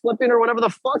kick flipping or whatever the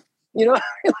fuck, like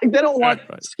they don't want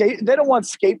they don't want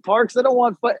skate parks. They don't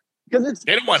want because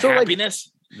they don't want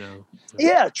happiness. No.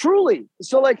 Yeah, truly.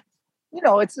 So like,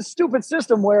 it's a stupid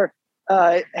system where,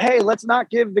 hey, let's not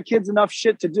give the kids enough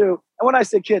shit to do. And when I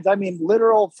say kids, I mean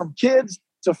literal from kids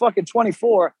to fucking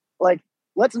 24. Like,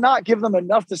 let's not give them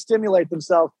enough to stimulate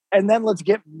themselves, and then let's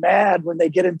get mad when they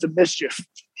get into mischief.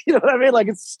 You know what I mean? Like,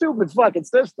 it's a stupid fucking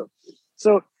system.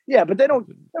 So yeah, but they don't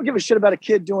give a shit about a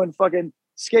kid doing fucking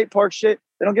skate park shit.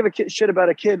 They don't give a shit about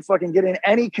a kid fucking getting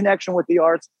any connection with the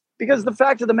arts, because the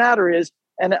fact of the matter is,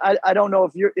 and I don't know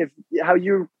how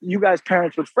you guys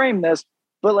parents would frame this,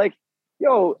 but like,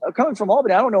 coming from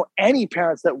Albany, I don't know any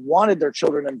parents that wanted their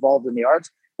children involved in the arts.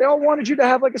 They all wanted you to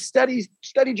have like a steady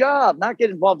job, not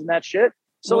get involved in that shit.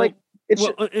 So it's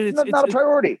not a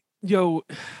priority.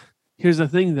 Here's the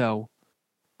thing though.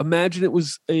 Imagine it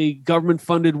was a government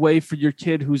funded way for your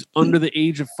kid who's under the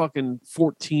age of fucking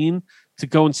 14 to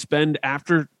go and spend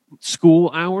after school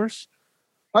hours.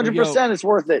 100% it's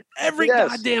worth it. Every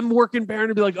goddamn working parent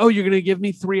would be like, oh, you're going to give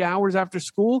me 3 hours after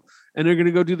school and they're going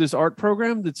to go do this art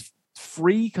program that's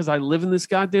free because I live in this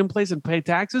goddamn place and pay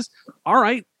taxes. All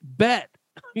right, bet.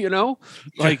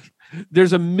 Like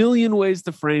there's a million ways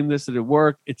to frame this that it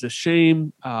work. It's a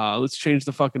shame. Let's change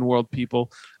the fucking world,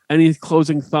 people. Any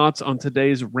closing thoughts on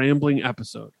today's rambling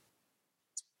episode?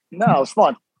 No, it was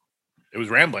fun. It was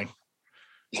rambling.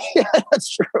 Yeah,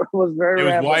 that's true. It was very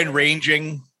rambling. Wide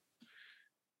ranging.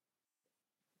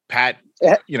 Pat,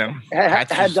 had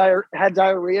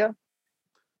diarrhea.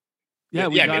 Yeah,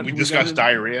 we discussed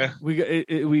diarrhea.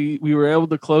 We were able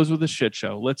to close with a shit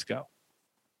show. Let's go.